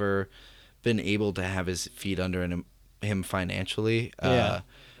has never been able to have his feet under him financially.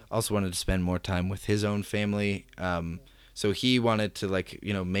 Also wanted to spend more time with his own family. So he wanted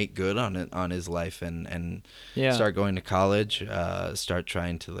to make good on his life and start going to college, start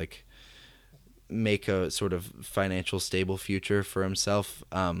trying to like make a sort of financial stable future for himself.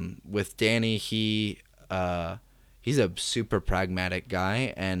 With Danny, he's a super pragmatic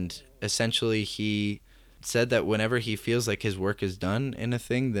guy, and essentially he said that whenever he feels like his work is done in a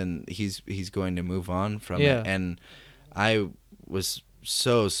thing, then he's going to move on from it. And I was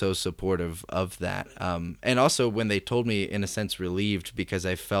so supportive of that. And also when they told me, in a sense, relieved, because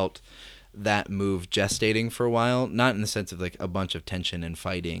I felt that move gestating for a while, not in the sense of like a bunch of tension and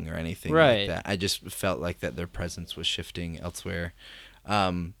fighting or anything like that. I just felt like that their presence was shifting elsewhere.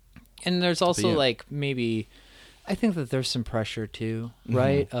 And there's also like maybe, I think that there's some pressure too,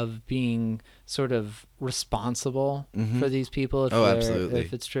 right? Of being sort of responsible for these people. Absolutely.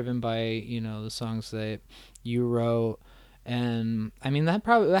 If it's driven by, the songs that you wrote. And I mean that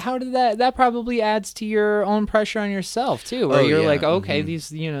probably adds to your own pressure on yourself too, where Oh, you're yeah. like, okay,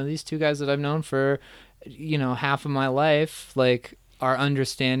 Mhm. these two guys that I've known for half of my life, like, are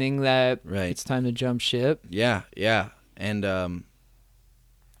understanding that Right. it's time to jump ship. Yeah, yeah. And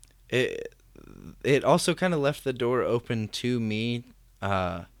it it also kind of left the door open to me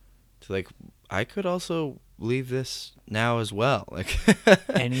to like I could also leave this now as well. Like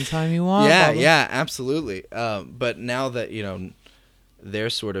Anytime you want. yeah, Bubba. yeah, absolutely. But now that,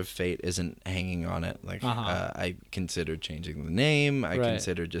 their sort of fate isn't hanging on it, like I considered changing the name. I Right.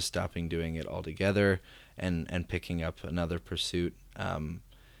 considered just stopping doing it altogether and picking up another pursuit.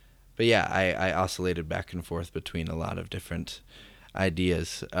 But yeah, I oscillated back and forth between a lot of different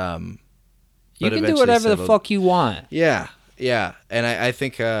ideas. You but can do eventually whatever the settled- fuck you want. Yeah, yeah. And I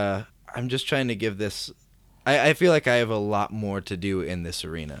think I'm just trying to give this. I feel like I have a lot more to do in this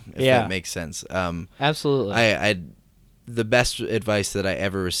arena, if Yeah. that makes sense. Absolutely. The best advice that I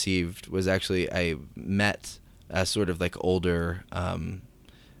ever received was actually I met a sort of like older,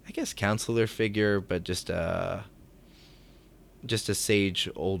 I guess counselor figure, but just a sage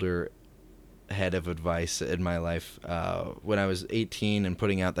older head of advice in my life when I was 18 and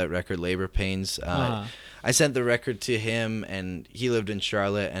putting out that record Labor Pains. I sent the record to him, and he lived in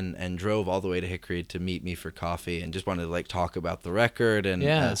Charlotte and drove all the way to Hickory to meet me for coffee and just wanted to like talk about the record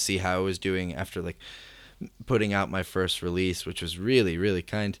and see how I was doing after like putting out my first release, which was really, really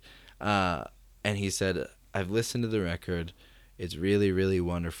kind. And he said, I've listened to the record. It's really, really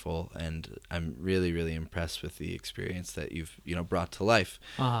wonderful, and I'm really, really impressed with the experience that you've brought to life.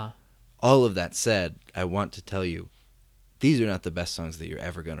 All of that said, I want to tell you, these are not the best songs that you're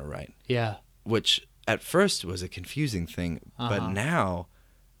ever going to write. Yeah. Which at first was a confusing thing, but now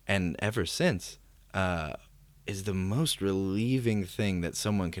and ever since is the most relieving thing that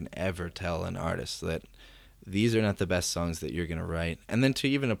someone can ever tell an artist, that these are not the best songs that you're going to write. And then to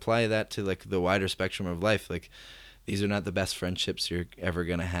even apply that to like the wider spectrum of life, like these are not the best friendships you're ever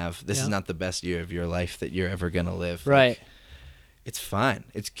going to have. This is not the best year of your life that you're ever going to live. Right. Like, it's fine.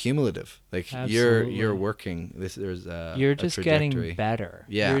 It's cumulative. Like Absolutely. you're working. There's you're a just trajectory. getting better.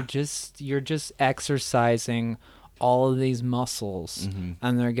 Yeah. You're just exercising all of these muscles,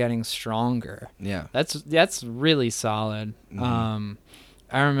 and they're getting stronger. Yeah. That's really solid. I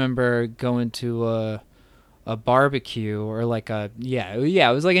remember going to a barbecue, or like it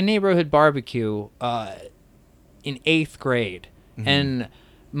was like a neighborhood barbecue in 8th grade, and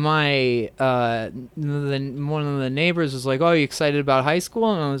my one of the neighbors was like, "Oh, you excited about high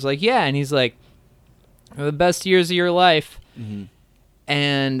school?" And I was like, "Yeah." And he's like, "The best years of your life."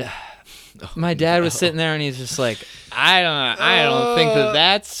 And my dad was sitting there, and he's just like, I don't think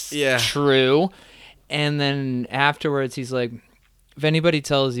that's true. And then afterwards, he's like, if anybody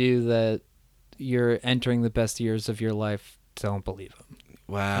tells you that you're entering the best years of your life, don't believe them.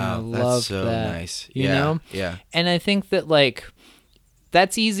 Wow, that's so nice. You know? Yeah. And I think that, like,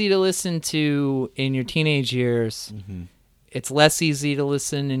 that's easy to listen to in your teenage years. It's less easy to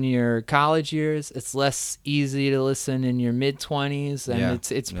listen in your college years. It's less easy to listen in your mid-20s, and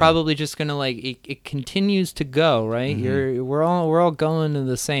it's probably just gonna, like, it continues to go, right? We're all going to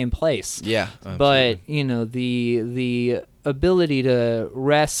the same place. Yeah, but the ability to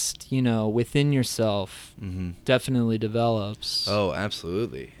rest, within yourself, definitely develops. Oh,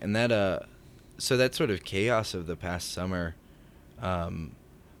 absolutely. And that so that sort of chaos of the past summer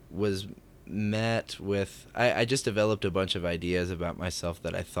was met with I just developed a bunch of ideas about myself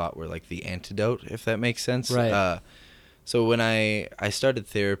that I thought were like the antidote, if that makes sense. Right. So when I started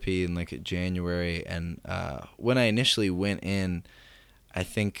therapy in like January, and when I initially went in, I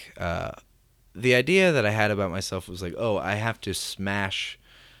think the idea that I had about myself was like, oh, I have to smash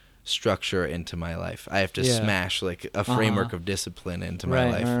structure into my life. I have to smash like a framework of discipline into my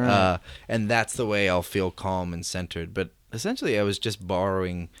life. Right. And that's the way I'll feel calm and centered. But essentially I was just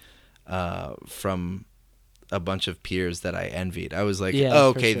borrowing from a bunch of peers that I envied. I was like,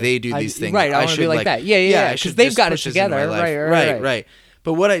 okay, they do these things. Right, I want to be like that. Yeah, because they've got it together. Right.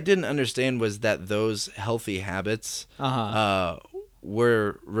 But what I didn't understand was that those healthy habits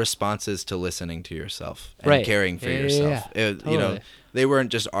were responses to listening to yourself and caring for yourself. Totally. They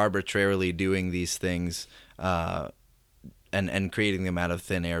weren't just arbitrarily doing these things and creating them out of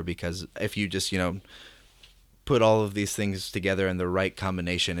thin air, because if you just, put all of these things together in the right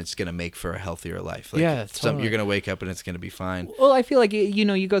combination, it's going to make for a healthier life. Like, totally. You're going to wake up and it's going to be fine. Well, I feel like,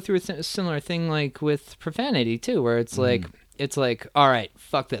 you go through a similar thing like with profanity too, where it's like, all right,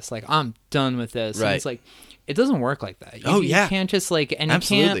 fuck this. Like, I'm done with this. Right. And it's like, it doesn't work like that. You can't just like, and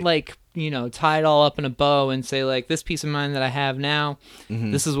Absolutely. you can't like, tie it all up in a bow and say like, this peace of mind that I have now,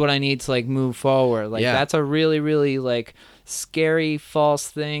 this is what I need to like move forward. Like, that's a really, really like scary false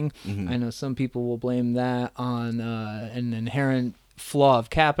thing. Mhm. I know some people will blame that on an inherent flaw of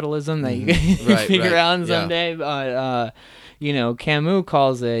capitalism that you can Right, figure right. out Yeah. someday. But Camus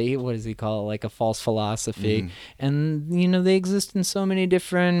calls it, what does he call it, like a false philosophy. And they exist in so many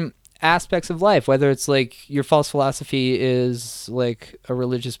different aspects of life, whether it's like your false philosophy is like a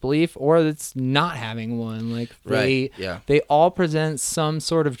religious belief or it's not having one. Like Right. Yeah. they all present some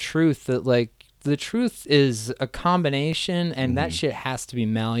sort of truth that, like, the truth is a combination, and that shit has to be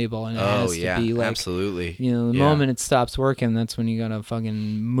malleable, and it has to be like, absolutely. the Yeah. moment it stops working, that's when you gotta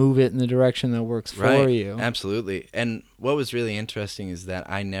fucking move it in the direction that works for Right. you. Absolutely. And what was really interesting is that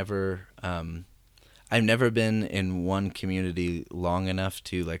I've never been in one community long enough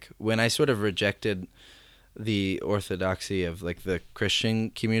to, like, when I sort of rejected the orthodoxy of, like, the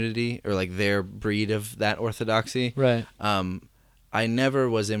Christian community, or like their breed of that orthodoxy. Right. I never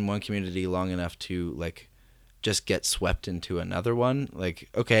was in one community long enough to, like, just get swept into another one. Like,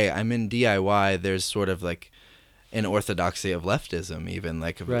 okay, I'm in DIY. There's sort of like an orthodoxy of leftism, even,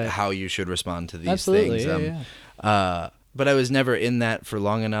 like, of Right. how you should respond to these Absolutely, things. yeah. But I was never in that for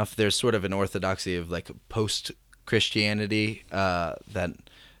long enough. There's sort of an orthodoxy of, like, post-Christianity that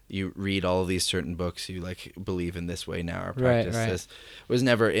you read all of these certain books, you, like, believe in this way now or practice right. this. Was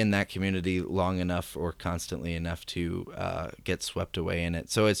never in that community long enough or constantly enough to get swept away in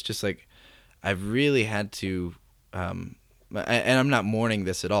it. So it's just like I've really had to, and I'm not mourning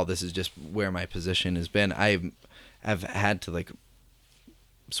this at all. This is just where my position has been. I've had to, like,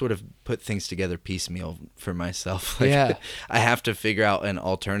 sort of put things together piecemeal for myself. Like, Yeah. I have to figure out an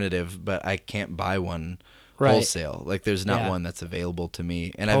alternative, but I can't buy one Right. wholesale. Like, there's not Yeah. one that's available to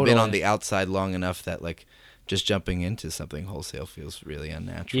me. And I've been on Totally. the outside long enough that, like, just jumping into something wholesale feels really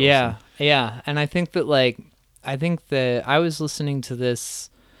unnatural. Yeah, yeah. And I think that I was listening to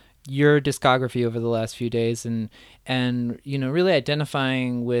your discography over the last few days, and really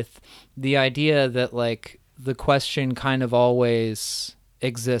identifying with the idea that, like, the question kind of always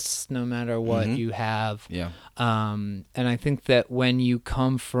exists no matter what you have. Yeah. And I think that when you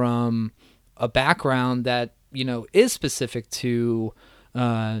come from a background that, is specific to,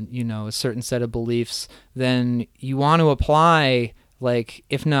 a certain set of beliefs, then you want to apply, like,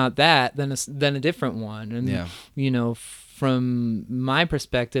 if not that, then a different one. And, Yeah. From my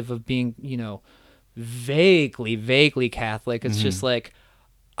perspective of being, vaguely Catholic, it's just like,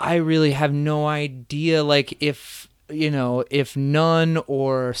 I really have no idea, like, if none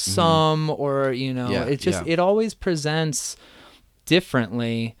or some or, Yeah, it just, yeah. it always presents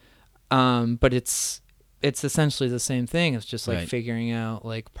differently. But it's essentially the same thing. It's just like Right. figuring out,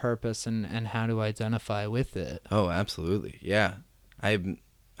 like, purpose and how to identify with it. Oh, absolutely. Yeah. I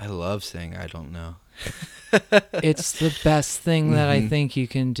love saying I don't know. It's the best thing that I think you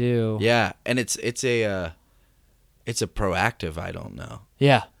can do. Yeah, and it's a proactive I don't know.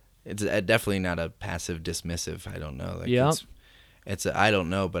 Yeah. It's definitely not a passive dismissive I don't know. Like, Yep. it's a I don't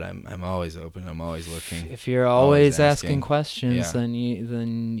know, but I'm always open. I'm always looking. If you're always asking asking. questions, Yeah.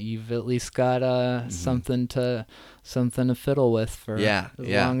 then you've at least got something to fiddle with for Yeah, as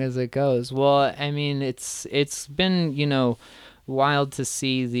yeah. long as it goes. Well, I mean, it's been wild to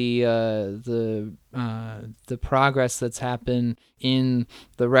see the progress that's happened in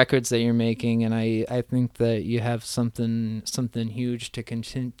the records that you're making, and I think that you have something huge to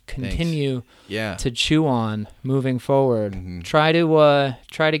continue Yeah. to chew on moving forward. Mhm. Try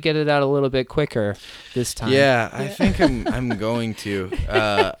to get it out a little bit quicker this time. Yeah, I think I'm going to.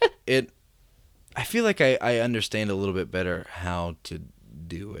 I feel like I understand a little bit better how to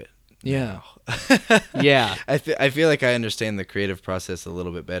do it. Yeah. now. Yeah. I feel like I understand the creative process a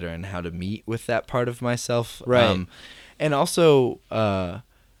little bit better and how to meet with that part of myself. Right. And also,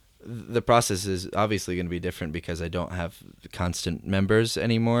 the process is obviously going to be different because I don't have constant members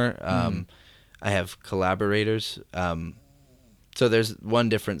anymore. I have collaborators. So there's one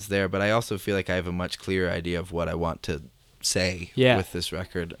difference there, but I also feel like I have a much clearer idea of what I want to say with this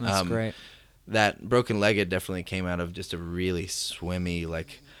record. That's great. That Broken Legged definitely came out of just a really swimmy,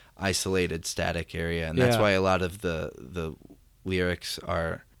 like, isolated, static area, and that's why a lot of the lyrics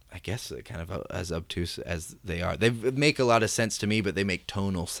are, I guess, kind of as obtuse as they are. They make a lot of sense to me, but they make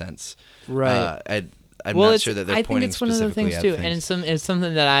tonal sense. Right. I'm not sure that they're I think pointing it's one of the specifically things at too, things. and it's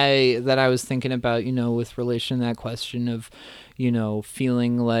something that I was thinking about, with relation to that question of,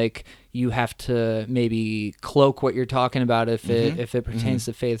 feeling like you have to maybe cloak what you're talking about if it pertains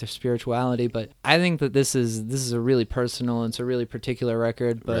to faith or spirituality. But I think that this is a really personal, and it's a really particular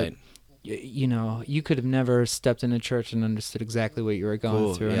record. But Right. You could have never stepped in a church and understood exactly what you were going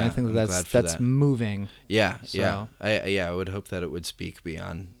Cool, through, and yeah, I think I'm that's glad for that's that. moving. Yeah, So- yeah. I would hope that it would speak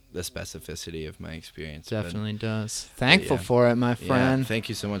beyond the specificity of my experience. But, Definitely does. Thankful yeah. for it, my friend. Yeah, thank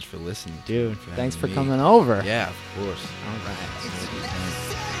you so much for listening. Dude, thanks for having me. coming over. Yeah, of course. All right.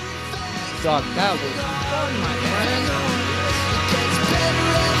 Dog, that was fun, my friend.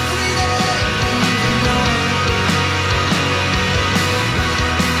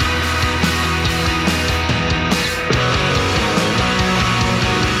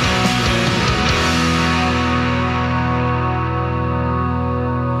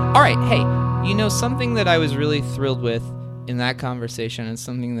 All right, hey, you know, something that I was really thrilled with in that conversation, and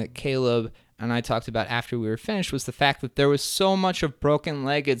something that Caleb and I talked about after we were finished, was the fact that there was so much of Broken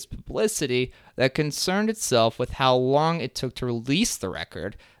Legged's publicity that concerned itself with how long it took to release the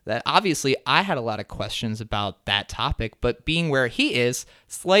record, that obviously I had a lot of questions about that topic, but being where he is,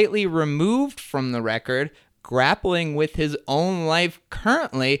 slightly removed from the record, grappling with his own life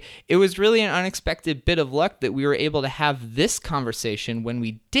currently, it was really an unexpected bit of luck that we were able to have this conversation when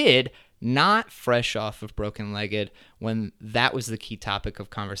we did, not fresh off of Broken Legged, when that was the key topic of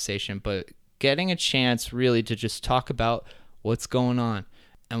conversation, but getting a chance really to just talk about what's going on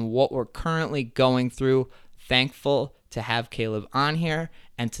and what we're currently going through. Thankful to have Caleb on here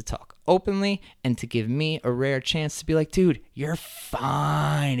and to talk openly and to give me a rare chance to be like, dude, you're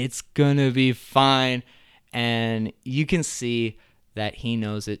fine. It's gonna be fine. And you can see that he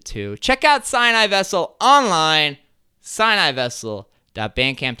knows it too. Check out Sinai Vessel online,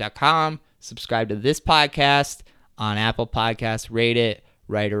 sinai-vessel.bandcamp.com. Subscribe to this podcast on Apple Podcasts. Rate it,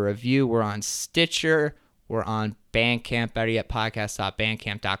 write a review. We're on Stitcher. We're on Bandcamp, better yet,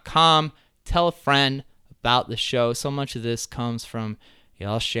 podcast.bandcamp.com. Tell a friend about the show. So much of this comes from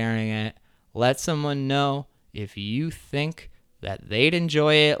y'all sharing it. Let someone know if you think that they'd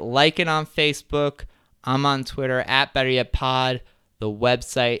enjoy it. Like it on Facebook. I'm on Twitter at BetterYetPod. The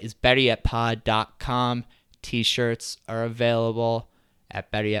website is betteryetpod.com. T-shirts are available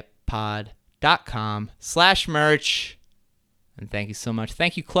at betteryetpod.com/merch. And thank you so much.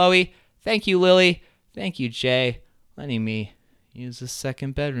 Thank you, Chloe. Thank you, Lily. Thank you, Jay, letting me use the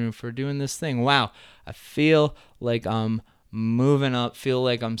second bedroom for doing this thing. Wow, I feel like I'm moving up. Feel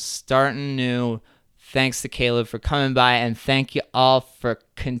like I'm starting new. Thanks to Caleb for coming by, and thank you all for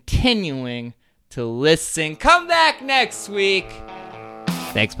continuing to listen. Come back next week.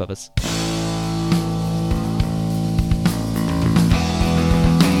 Thanks, Puppets.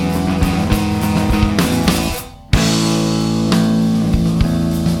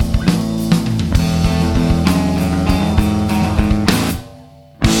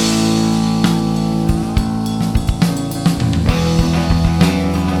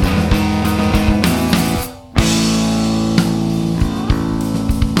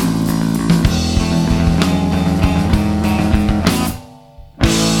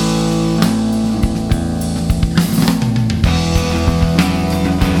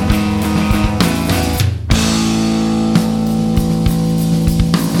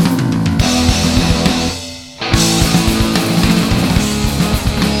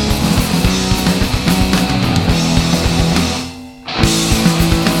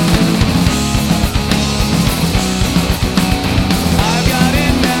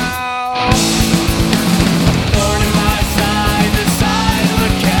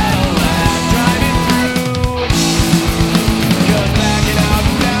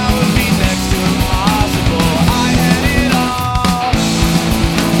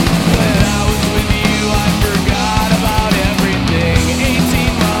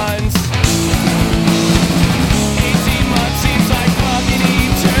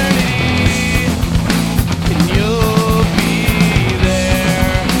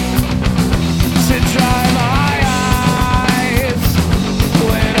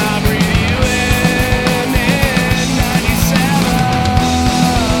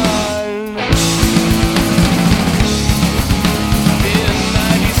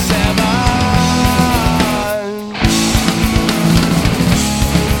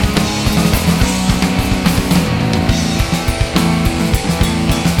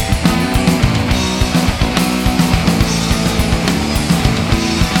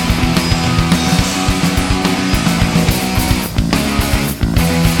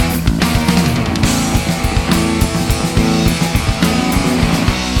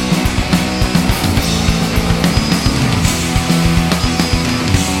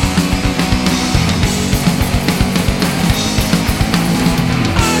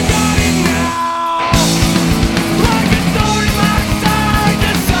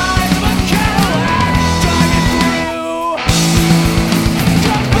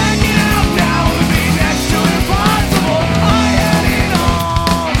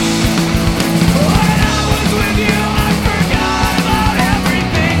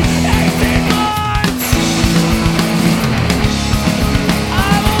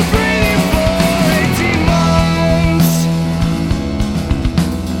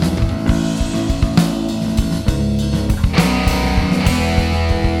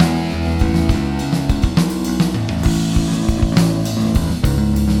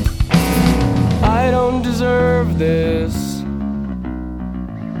 deserve this.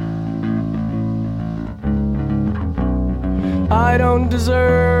 I don't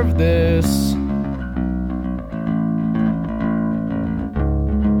deserve this.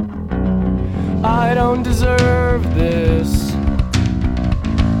 I don't deserve this.